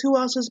because who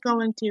else is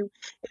going to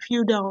if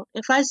you don't?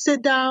 If I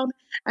sit down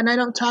and I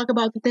don't talk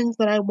about the things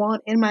that I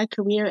want in my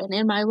career and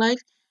in my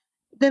life,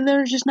 then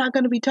they're just not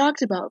going to be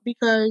talked about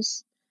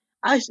because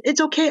it's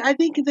okay. I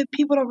think that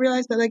people don't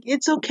realize that like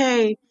it's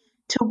okay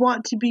to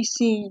want to be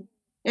seen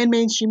in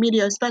mainstream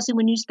media, especially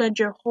when you spend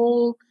your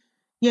whole,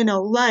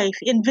 life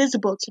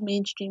invisible to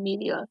mainstream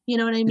media. You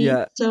know what I mean?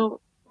 yeah,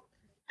 So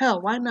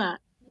hell, why not?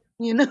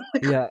 You know,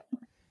 yeah.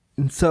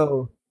 And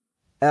so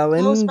closed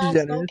Ellen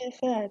mouths don't DeGeneres, get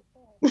fed.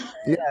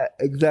 yeah,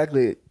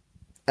 exactly.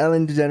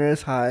 Ellen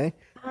DeGeneres, hi.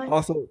 Hi.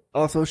 Also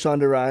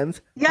Shonda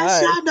Rhimes,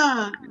 Yes, hi.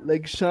 Shonda.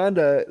 Like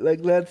Shonda, like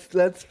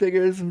let's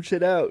figure some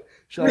shit out.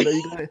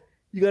 Shonda,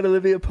 you got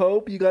Olivia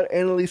Pope, you got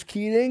Annalise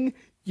Keating.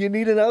 You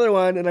need another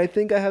one, and I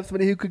think I have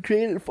somebody who could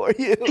create it for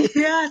you.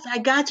 Yes, I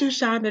got you,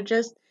 Shonda.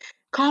 Just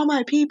call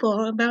my people.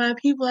 And by my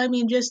people, I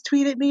mean just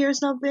tweet at me or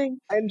something,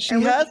 And she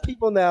and has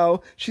people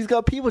now. She's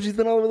got people. She's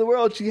been all over the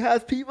world. She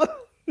has people.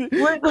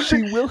 we're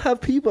She will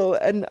have people,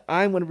 and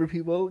I'm one of her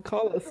people.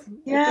 Call us. We'll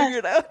yes, figure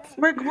it out.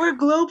 we're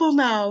global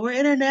now. We're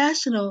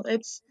international.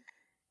 It's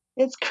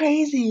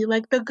crazy.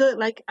 Like the good.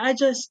 Like I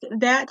just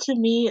that to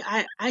me,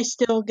 I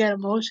still get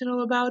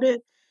emotional about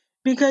it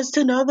because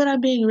to know that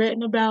I'm being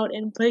written about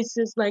in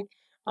places like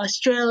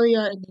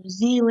Australia and New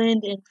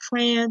Zealand and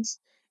France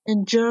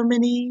and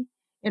Germany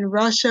and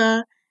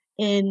Russia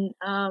and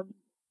a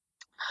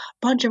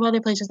bunch of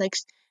other places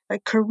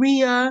like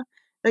Korea,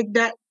 like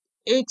that.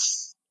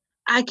 It's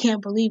I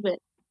can't believe it.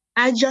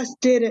 I just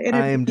did an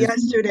I interview am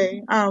just.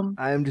 yesterday.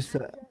 I am just.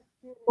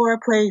 For a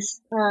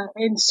place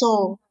in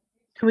Seoul,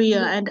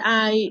 Korea, and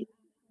I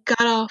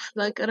got off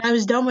like, and I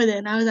was done with it,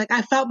 and I was like,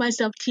 I felt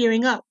myself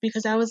tearing up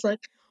because I was like,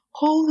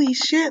 holy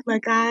shit,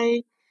 like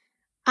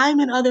I'm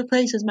in other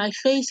places, my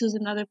face is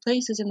in other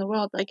places in the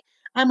world, like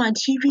I'm on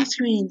TV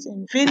screens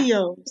and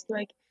videos,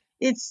 like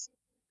it's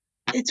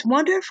it's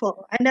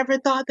wonderful. I never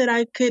thought that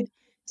I could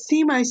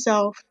see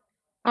myself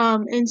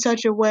in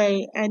such a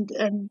way and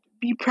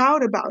be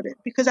proud about it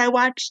because I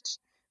watched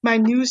my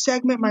news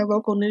segment, my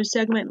local news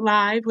segment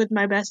live with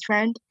my best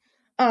friend.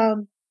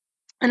 Um,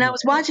 and I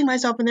was watching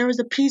myself, and there was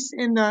a piece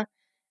in the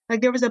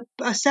like there was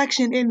a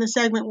section in the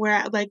segment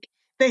where like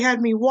they had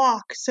me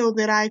walk so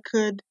that I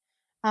could,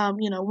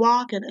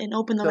 walk and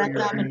open the So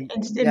laptop and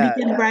yeah.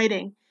 begin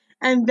writing.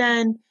 And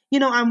then,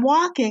 I'm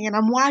walking and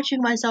I'm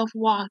watching myself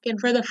walk. And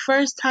for the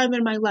first time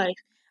in my life,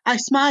 I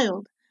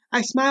smiled.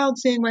 I smiled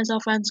seeing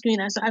myself on screen.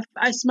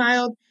 I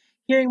smiled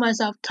hearing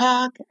myself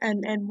talk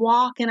and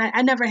walk. And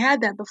I never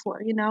had that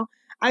before,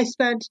 I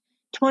spent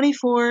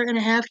 24 and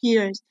a half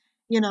years,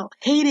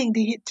 hating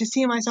to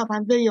see myself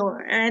on video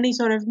or any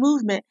sort of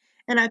movement,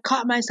 and I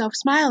caught myself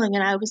smiling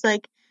and I was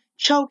like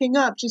choking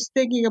up just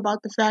thinking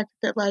about the fact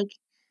that like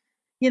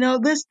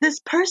this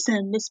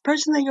person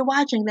that you're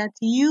watching, that's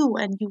you,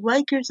 and you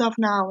like yourself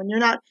now, and you're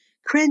not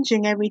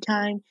cringing every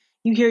time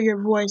you hear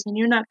your voice, and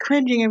you're not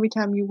cringing every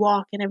time you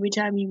walk and every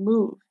time you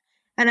move.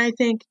 And I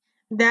think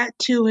that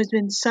too has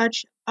been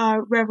such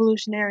a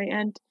revolutionary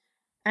and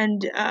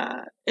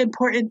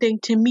important thing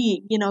to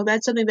me.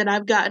 That's something that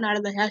I've gotten out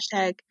of the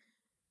hashtag.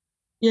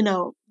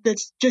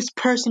 That's just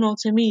personal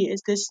to me,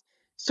 is this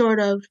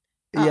sort of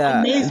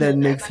Yeah,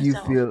 amazement at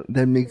myself.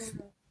 that makes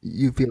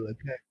you feel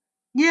okay.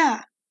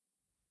 Yeah,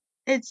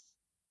 it's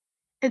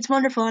it's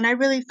wonderful, and I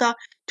really thought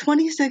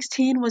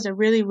 2016 was a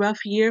really rough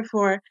year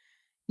for,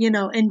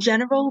 in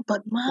general,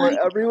 but For my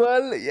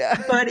everyone, yeah.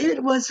 but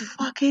it was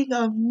fucking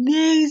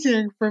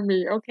amazing for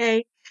me,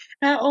 okay?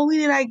 Not only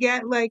did I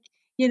get, like,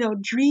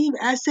 dream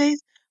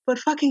essays, but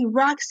fucking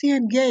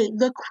Roxane Gay,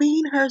 the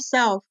queen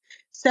herself,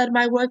 said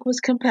my work was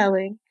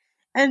compelling.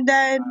 And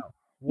then,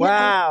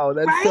 Wow,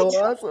 that's right?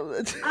 so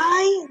awesome.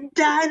 I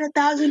died a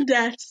thousand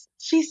deaths.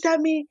 She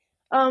sent me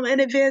an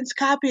advanced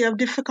copy of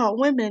Difficult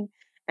Women,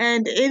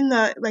 and in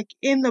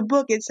the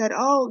book it said,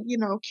 "Oh,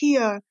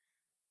 Keah,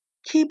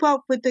 keep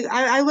up with the.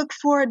 I look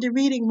forward to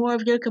reading more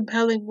of your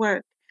compelling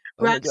work,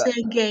 Oh my god.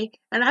 Roxane Gay."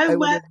 And I I would have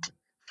wept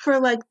for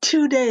like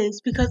 2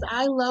 days because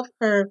I love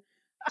her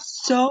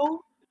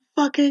so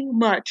fucking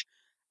much.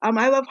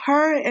 I love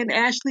her and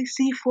Ashley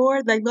C.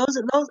 Ford. Like those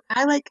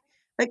I like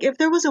if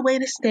there was a way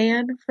to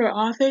stand for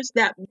authors,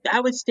 that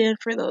I would stand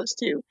for those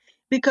two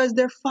because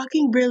they're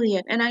fucking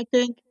brilliant. And I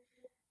think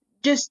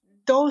just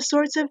those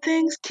sorts of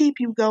things keep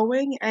you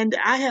going. And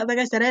like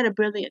I said, I had a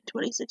brilliant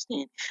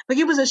 2016. Like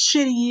it was a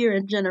shitty year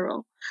in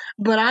general,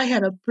 but I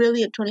had a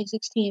brilliant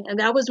 2016, and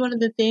that was one of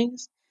the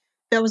things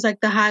that was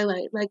like the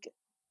highlight. Like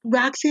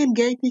Roxanne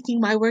Gay thinking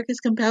my work is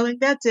compelling.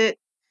 That's it.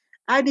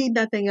 I need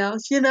nothing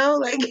else.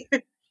 Like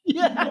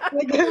yeah.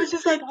 like it was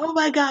just like, oh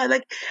my god.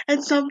 Like,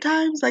 and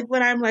sometimes like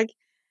when I'm like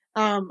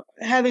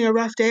having a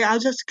rough day, I'll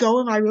just go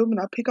in my room and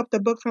I'll pick up the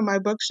book from my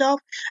bookshelf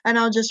and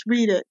I'll just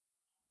read it,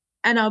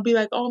 and I'll be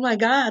like, "Oh my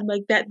god,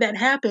 like that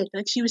happened.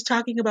 Like she was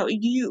talking about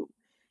you,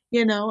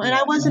 and I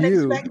Yeah, wasn't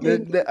you.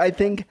 expecting I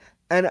think,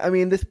 and I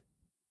mean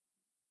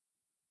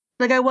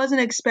like I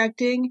wasn't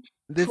expecting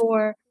this.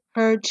 for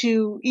her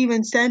to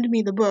even send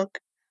me the book.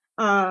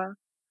 Uh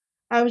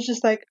I was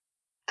just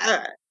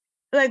uh,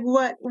 like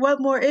what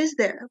more is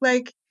there?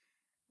 Like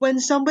when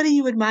somebody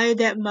you admire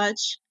that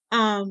much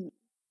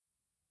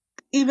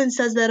even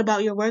says that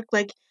about your work,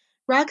 like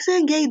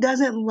Roxanne Gay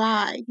doesn't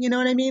lie. You know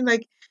what I mean?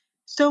 Like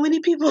so many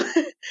people,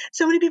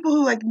 so many people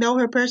who like know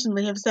her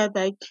personally have said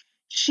like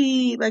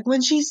she like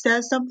when she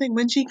says something,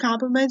 when she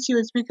compliments you,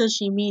 it's because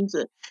she means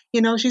it.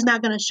 She's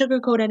not gonna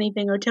sugarcoat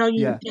anything or tell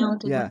you Yeah, you're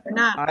talented when yeah. you're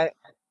not. I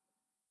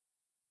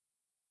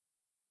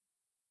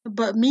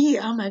But me,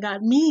 oh my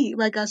god, me,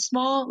 like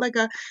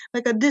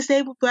a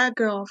disabled black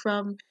girl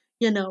from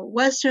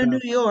Western New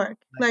from York,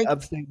 like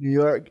upstate New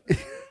York.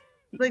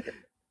 like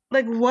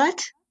like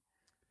what?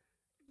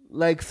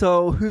 Like,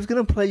 so who's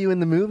gonna play you in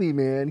the movie,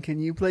 man? Can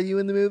you play you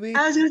in the movie?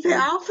 I was gonna say Like,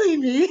 I'll play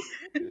me.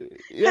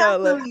 yeah,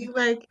 like, Happily,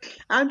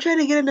 like I'm trying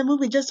to get in the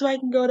movie just so I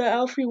can go to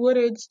Alfre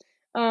Woodard's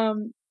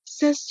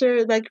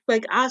sister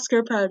like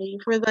Oscar party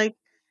for like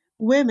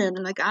women.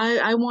 Like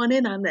I want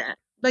in on that.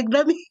 Like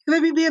let me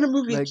be in a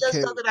movie just so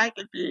okay, that I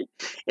can be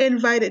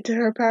invited to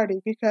her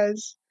party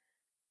because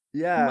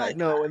yeah. my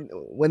No, god.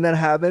 when that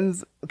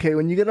happens, okay,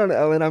 when you get on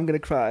Ellen, I'm gonna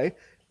cry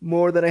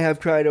more than I have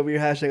cried over your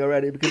hashtag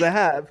already because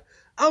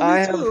Oh, I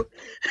me have too.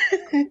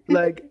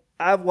 like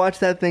I've watched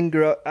that thing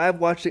grow. I've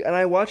watched it, and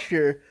I watched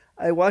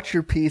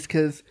your piece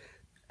because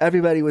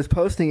everybody was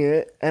posting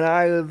it, and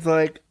I was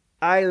like,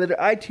 I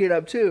teared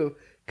up too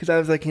because I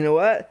was like, you know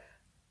what,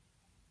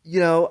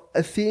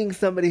 seeing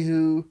somebody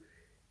who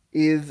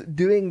is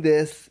doing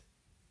this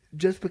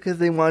just because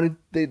they weren't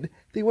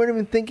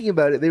even thinking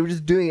about it, they were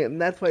just doing it,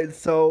 and that's why it's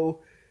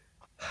so.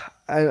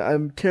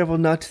 I'm careful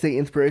not to say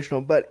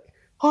inspirational, but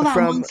Hold on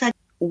one from second.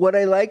 what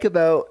I like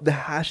about the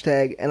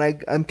hashtag,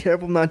 and I'm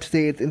careful not to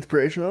say it's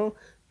inspirational,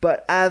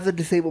 but as a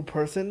disabled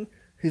person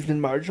who's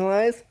been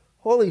marginalized,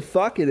 holy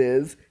fuck, it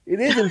is. It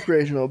is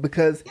inspirational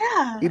because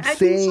Yeah, I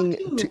think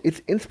so too.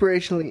 it's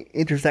inspirationally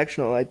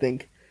intersectional, I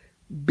think,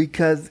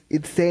 because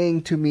it's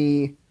saying to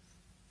me,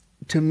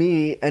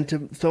 and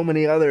to so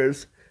many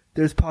others,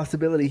 there's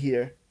possibility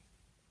here.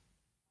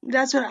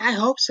 That's what I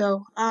hope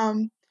so.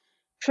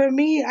 For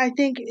me, I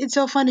think it's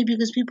so funny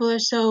because people are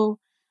so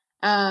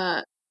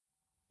uh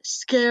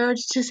scared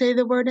to say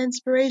the word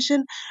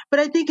inspiration, but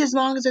I think as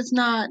long as it's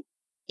not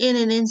in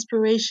an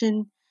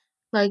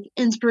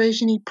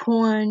inspiration-y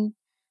porn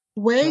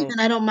way, No. then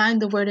I don't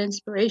mind the word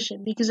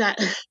inspiration because I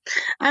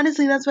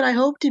honestly that's what I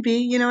hope to be.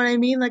 You know what I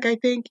mean? Like I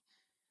think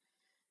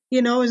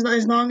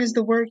as long as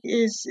the work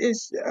is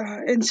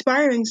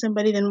inspiring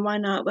somebody, then why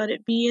not let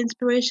it be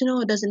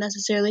inspirational? It doesn't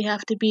necessarily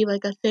have to be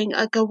like a thing,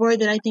 like a word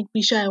that I think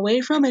we shy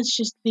away from. It's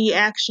just the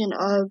action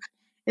of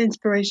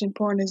inspiration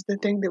porn is the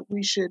thing that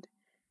we should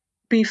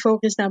be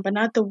focused on, but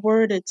not the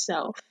word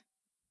itself.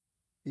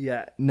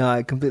 Yeah, no,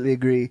 I completely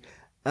agree.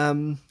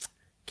 Um,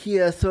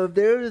 Kia, so if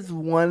there is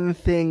one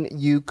thing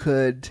you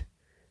could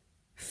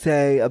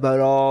say about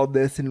all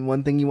this and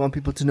one thing you want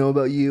people to know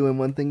about you and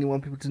one thing you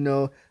want people to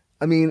know.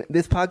 I mean,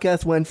 this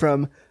podcast went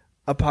from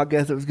a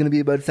podcast that was going to be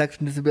about sex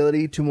and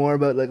disability to more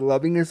about like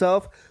loving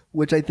yourself,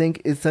 which I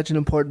think is such an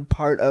important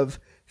part of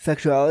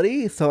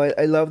sexuality. So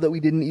I love that we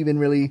didn't even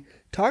really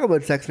talk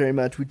about sex very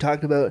much. We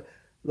talked about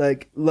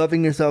like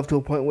loving yourself to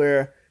a point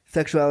where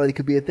sexuality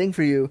could be a thing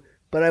for you.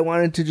 But I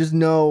wanted to just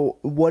know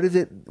what is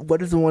it?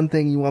 What is the one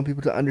thing you want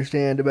people to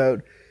understand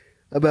about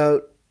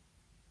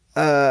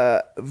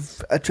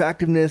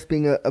attractiveness,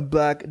 being a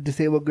black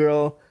disabled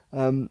girl?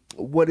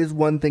 What is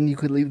one thing you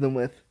could leave them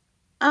with?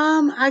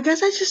 I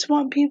guess I just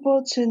want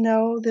people to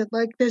know that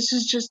like this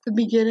is just the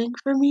beginning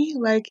for me.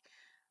 Like,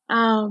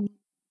 um,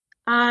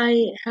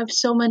 I have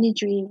so many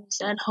dreams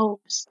and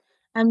hopes,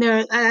 and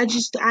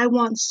I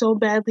want so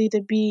badly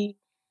to be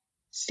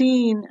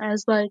seen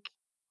as like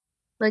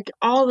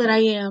all that I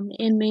am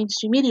in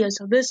mainstream media.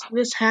 So this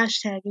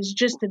hashtag is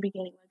just the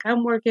beginning. Like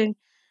I'm working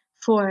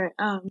for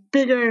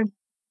bigger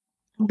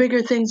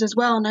things as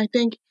well, and I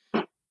think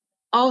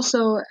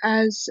also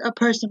as a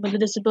person with a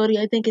disability,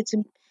 I think it's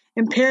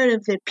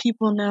imperative that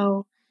people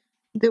know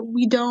that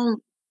we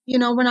don't,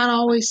 we're not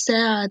always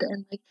sad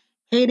and like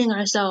hating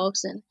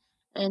ourselves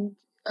and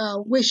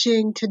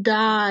wishing to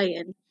die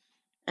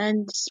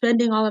and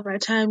spending all of our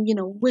time,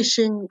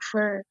 wishing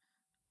for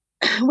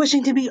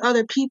wishing to be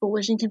other people,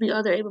 wishing to be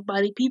other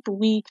able-bodied people.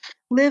 We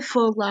live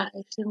full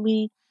lives and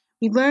we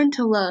learn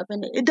to love,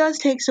 and it does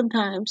take some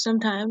time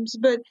sometimes,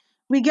 but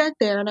we get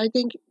there. And I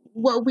think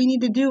what we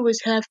need to do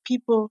is have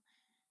people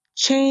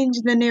change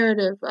the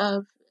narrative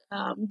of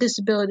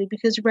disability,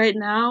 because right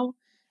now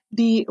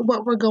the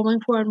what we're going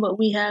for and what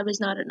we have is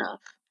not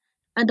enough.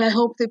 And I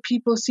hope that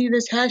people see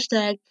this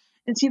hashtag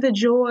and see the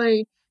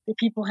joy that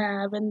people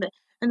have and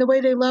the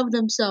way they love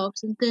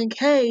themselves and think,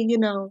 hey,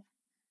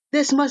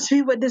 this must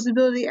be what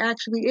disability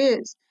actually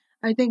is.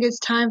 I think it's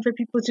time for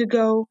people to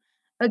go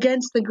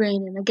against the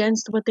grain and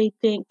against what they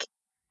think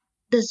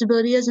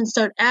disability is and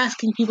start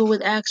asking people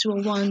with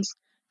actual ones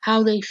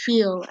how they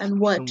feel and And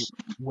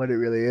what it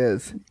really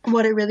is.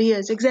 what it really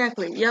is.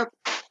 Exactly. Yep.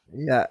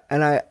 Yeah,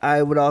 and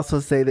I would also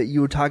say that you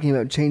were talking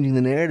about changing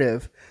the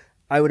narrative.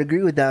 I would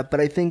agree with that,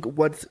 but I think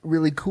what's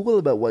really cool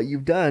about what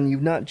you've done,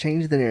 you've not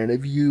changed the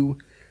narrative, you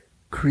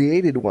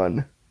created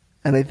one.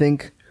 And I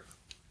think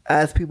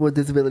as people with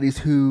disabilities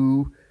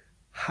who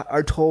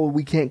are told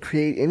we can't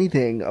create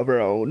anything of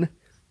our own,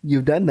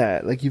 you've done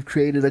that. Like you've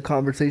created a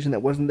conversation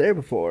that wasn't there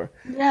before.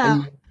 And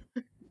Yeah.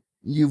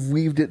 you've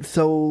weaved it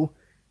so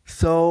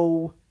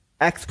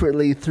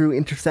expertly through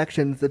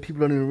intersections that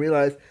people don't even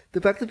realize.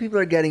 The fact that people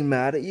are getting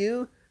mad at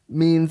you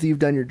means you've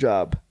done your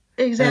job.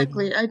 And I,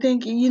 Exactly. I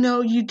think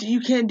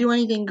you can't do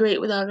anything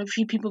great without a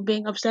few people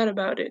being upset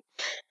about it.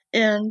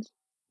 And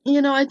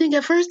I think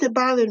at first it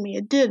bothered me.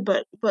 It did,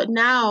 but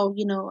now,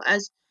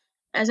 as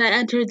I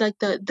entered like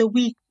the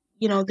week,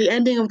 the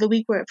ending of the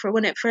week where for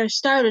when it first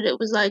started, it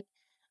was like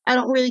I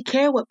don't really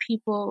care what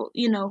people,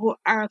 who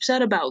are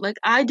upset about. Like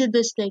I did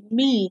this thing,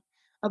 me,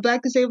 a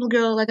black disabled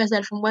girl, like I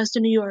said, from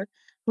Western New York,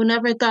 who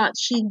never thought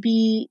she'd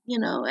be,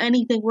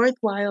 anything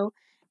worthwhile,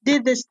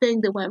 did this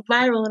thing that went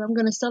viral, and I'm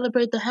gonna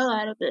celebrate the hell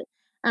out of it.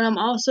 And I'm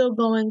also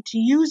going to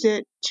use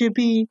it to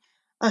be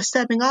a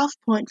stepping off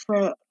point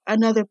for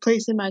another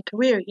place in my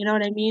career. You know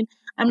what I mean?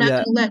 I'm not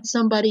yeah, gonna let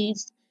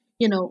somebody's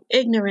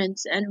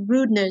ignorance and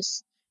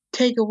rudeness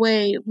take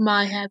away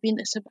my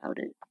happiness about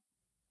it.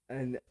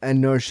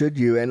 and nor should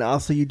you. And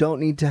also, you don't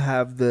need to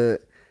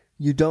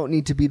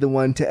be the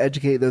one to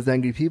educate those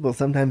angry people.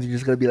 Sometimes you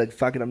just gotta be like,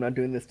 fuck it, I'm not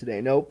doing this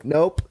today. Nope,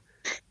 nope.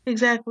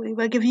 Exactly.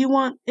 Like if you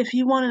want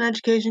an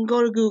education,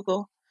 go to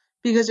Google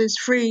because it's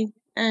free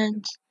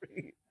and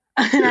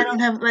and I don't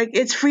have like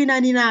it's free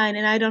 99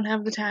 and I don't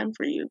have the time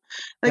for you.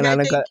 Like And I I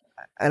don't think got,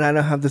 and I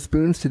don't have the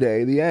spoons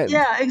today. The end.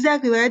 yeah,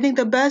 exactly. Like I think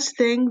the best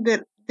thing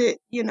that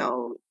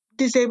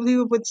disabled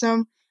people with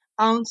some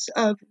ounce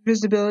of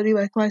visibility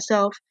like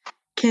myself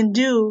can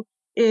do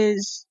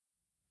is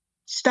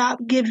stop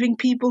giving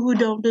people who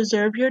don't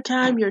deserve your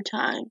time your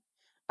time.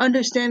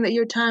 Understand that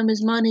your time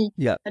is money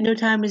Yeah. and your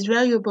time is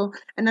valuable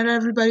and not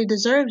everybody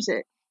deserves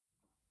it.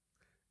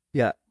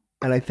 Yeah.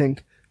 And I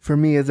think for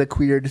me as a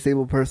queer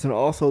disabled person,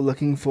 also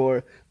looking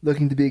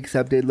to be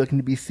accepted, looking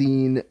to be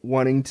seen,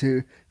 wanting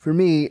to, for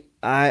me,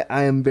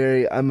 I'm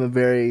a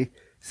very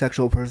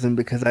sexual person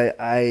because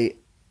I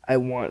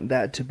want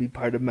that to be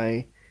part of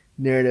my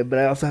narrative. But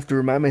I also have to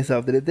remind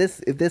myself that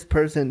if this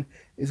person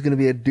is going to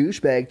be a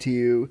douchebag to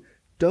you,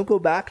 don't go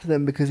back to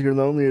them because you're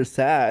lonely or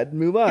sad.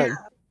 Move Yeah. on.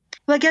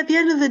 Like at the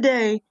end of the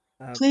day,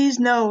 Um, please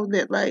know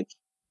that like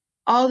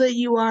all that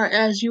you are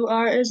as you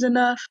are is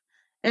enough.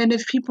 And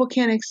if people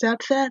can't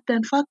accept that,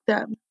 then fuck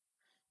them.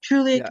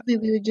 Truly and yeah.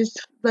 completely just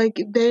like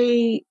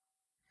they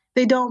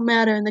don't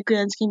matter in the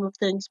grand scheme of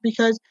things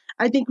because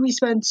I think we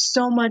spend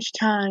so much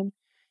time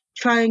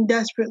trying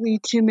desperately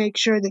to make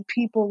sure that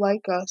people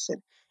like us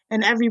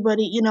and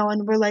everybody,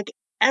 and we're like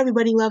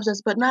everybody loves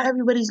us, but not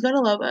everybody's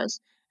gonna love us.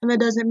 And that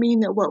doesn't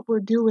mean that what we're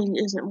doing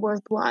isn't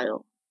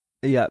worthwhile.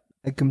 Yeah.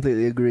 I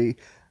completely agree.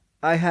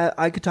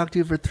 I could talk to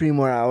you for 3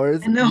 more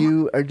hours. I know.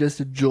 You are just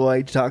a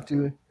joy to talk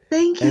to.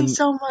 Thank you And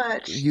so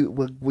much.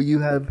 you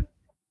have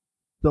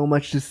so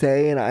much to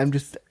say, and I'm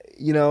just,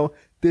 you know,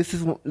 this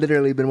has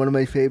literally been one of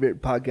my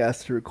favorite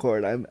podcasts to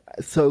record. I'm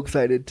so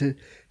excited to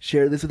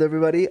share this with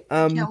everybody.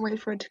 I can't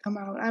wait for it to come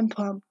out. I'm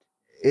pumped.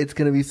 It's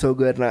gonna be so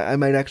good, and I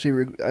might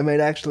actually I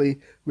might actually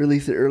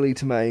release it early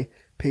to my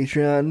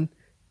Patreon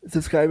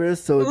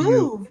subscribers. So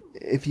Ooh,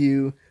 if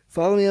you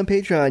follow me on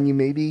Patreon, you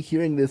may be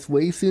hearing this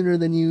way sooner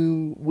than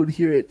you would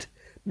hear it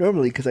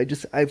normally,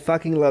 because I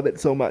fucking love it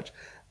so much.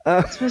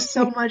 Uh, this was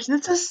so much.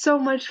 This was so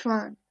much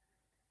fun.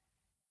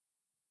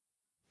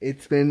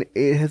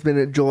 it has been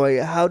a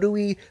joy. How do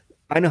we?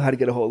 I know how to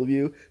get a hold of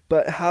you,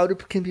 but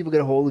can people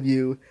get a hold of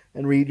you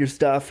and read your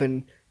stuff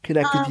and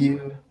connect with Um,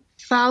 you?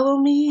 Follow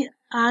me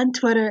on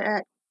Twitter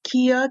at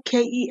Keah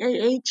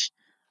Keah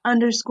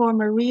underscore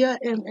Maria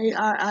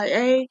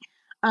Maria.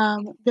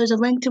 There's a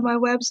link to my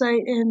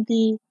website in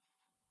the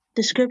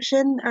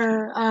description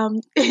or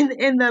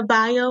in the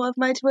bio of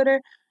my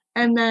Twitter,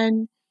 and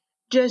then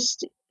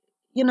just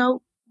you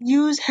know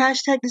use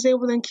hashtag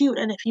disabled and cute.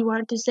 And if you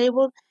aren't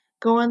disabled,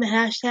 go on the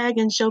hashtag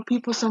and show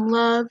people some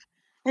love,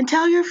 and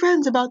tell your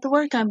friends about the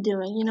work I'm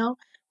doing.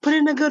 Put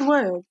in a good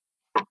word.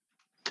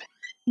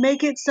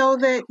 Make it so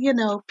that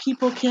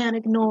people can't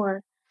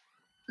ignore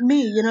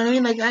me. You know what I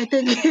mean? Like I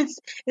think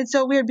it's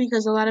so weird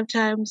because a lot of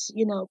times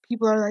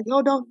people are like,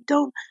 oh,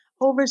 don't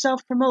over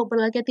self promote, but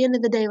like at the end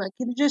of the day, like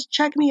just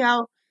check me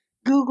out,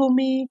 Google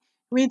me,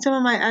 read some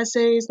of my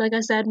essays. Like I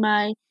said,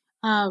 my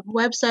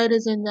website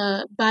is in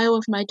the bio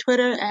of my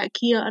Twitter at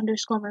Keah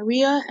underscore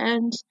Maria,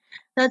 and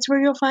that's where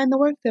you'll find the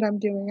work that I'm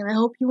doing, and I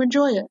hope you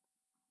enjoy it.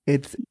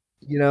 It's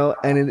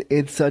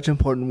it's such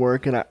important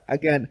work, and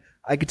again,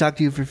 I could talk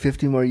to you for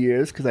 50 more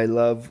years because I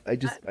love,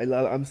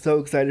 I'm so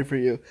excited for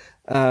you,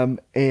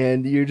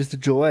 and you're just a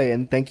joy,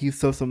 and thank you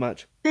so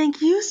much.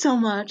 Thank you so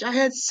much. I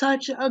had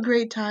such a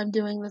great time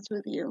doing this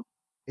with you.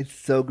 It's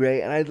so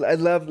great, and I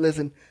love,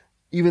 listen,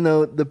 even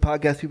though the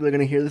podcast people are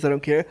gonna hear this, I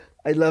don't care.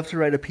 I'd love to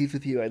write a piece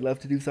with you. I'd love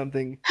to do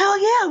something. Hell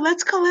yeah,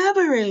 let's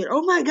collaborate.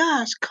 Oh my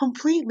gosh,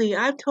 completely.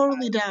 I'm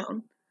totally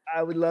down.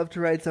 I would love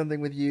to write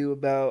something with you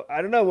about,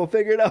 I don't know, we'll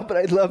figure it out, but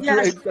I'd love to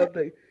Yes, write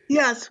something.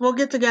 yes, we'll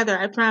get together,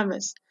 I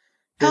promise.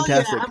 Hell yeah,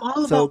 I'm Fantastic.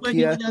 all So about working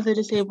Kia, with other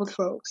disabled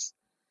folks.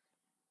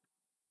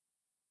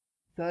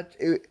 such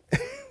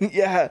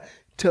yeah,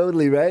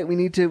 totally right. We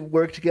need to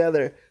work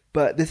together.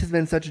 But this has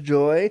been such a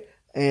joy,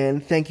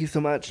 and thank you so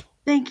much.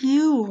 Thank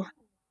you.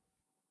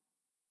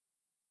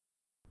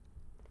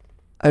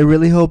 I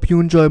really hope you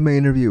enjoyed my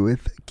interview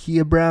with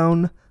Keah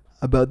Brown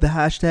about the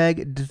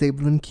hashtag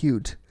disabled and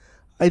cute.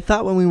 I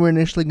thought when we were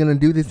initially going to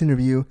do this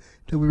interview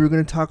that we were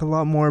going to talk a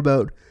lot more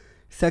about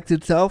sex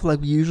itself like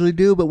we usually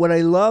do, but what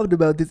I loved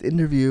about this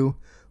interview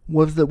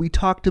was that we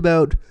talked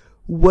about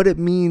what it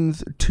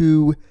means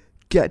to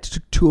get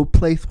to a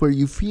place where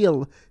you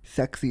feel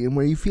sexy and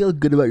where you feel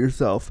good about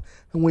yourself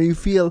and where you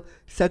feel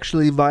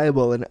sexually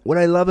viable. And what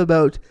I love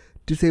about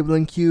disabled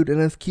and cute,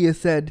 and as Keah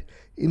said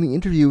in the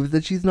interview, is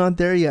that she's not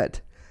there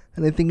yet.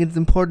 And I think it's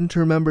important to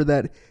remember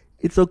that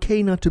it's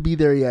okay not to be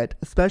there yet,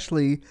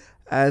 especially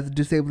as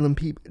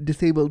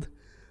disabled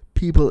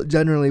people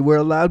generally. We're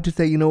allowed to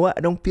say, you know what,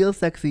 I don't feel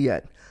sexy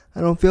yet.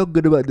 I don't feel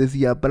good about this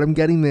yet, but I'm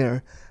getting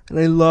there. And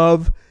I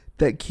love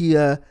that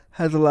Keah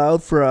has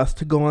allowed for us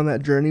to go on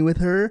that journey with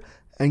her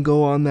and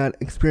go on that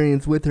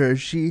experience with her.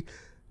 She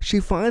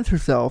finds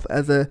herself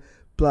as a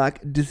black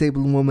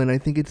disabled woman. I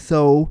think it's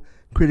so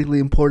critically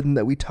important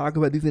that we talk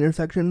about these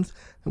intersections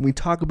and we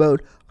talk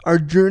about our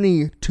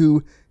journey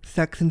to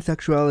sex and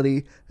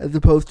sexuality as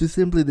opposed to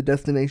simply the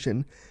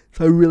destination.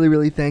 So I really,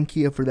 really thank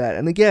Keah for that.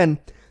 And again,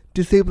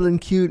 disabled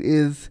and cute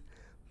is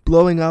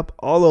blowing up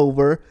all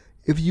over.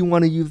 If you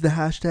want to use the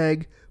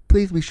hashtag,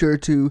 please be sure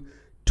to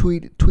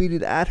tweet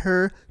it at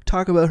her,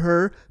 talk about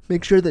her,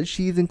 make sure that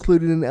she's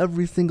included in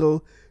every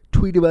single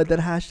tweet about that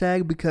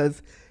hashtag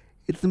because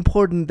it's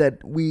important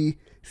that we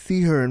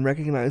see her and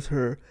recognize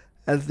her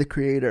as the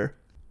creator.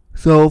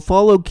 So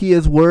follow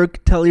Keah's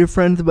work, tell your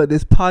friends about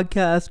this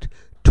podcast,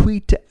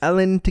 tweet to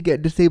Ellen to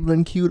get disabled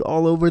and cute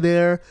all over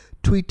there,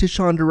 tweet to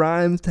Shonda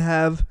Rhimes to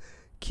have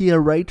Keah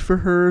write for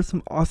her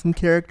some awesome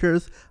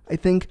characters. I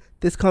think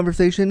this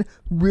conversation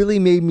really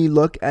made me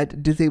look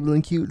at disabled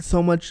and cute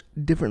so much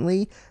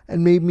differently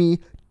and made me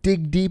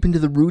dig deep into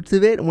the roots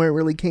of it and where it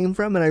really came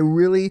from. And I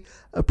really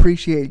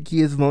appreciate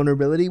Keah's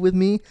vulnerability with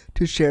me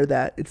to share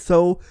that. It's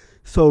so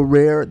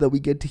rare that we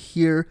get to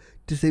hear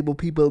disabled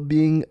people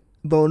being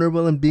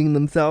vulnerable and being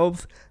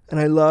themselves. And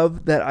I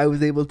love that I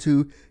was able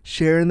to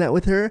share in that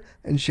with her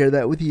and share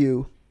that with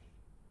you.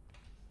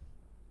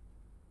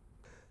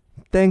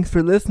 Thanks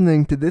for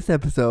listening to this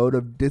episode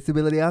of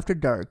Disability After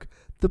Dark,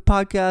 the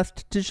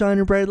podcast to shine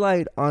a bright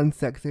light on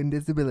sex and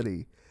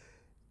disability.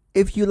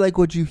 If you like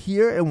what you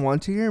hear and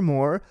want to hear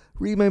more,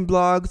 read my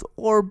blogs,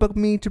 or book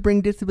me to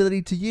bring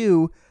disability to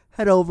you,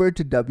 head over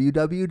to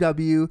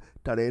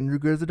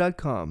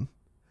www.andrewgurza.com.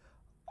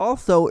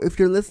 Also, if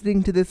you're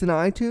listening to this in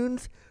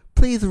iTunes,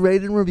 please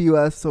rate and review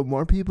us so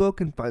more people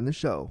can find the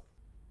show.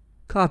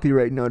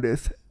 Copyright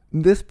notice.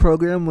 This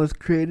program was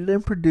created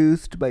and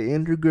produced by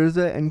Andrew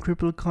Gurza and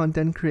Crippled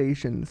Content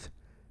Creations.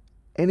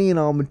 Any and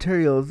all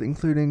materials,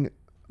 including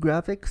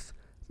graphics,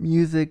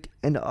 music,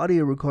 and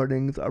audio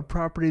recordings, are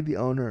property of the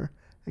owner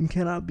and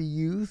cannot be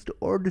used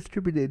or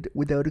distributed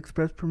without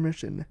express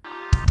permission.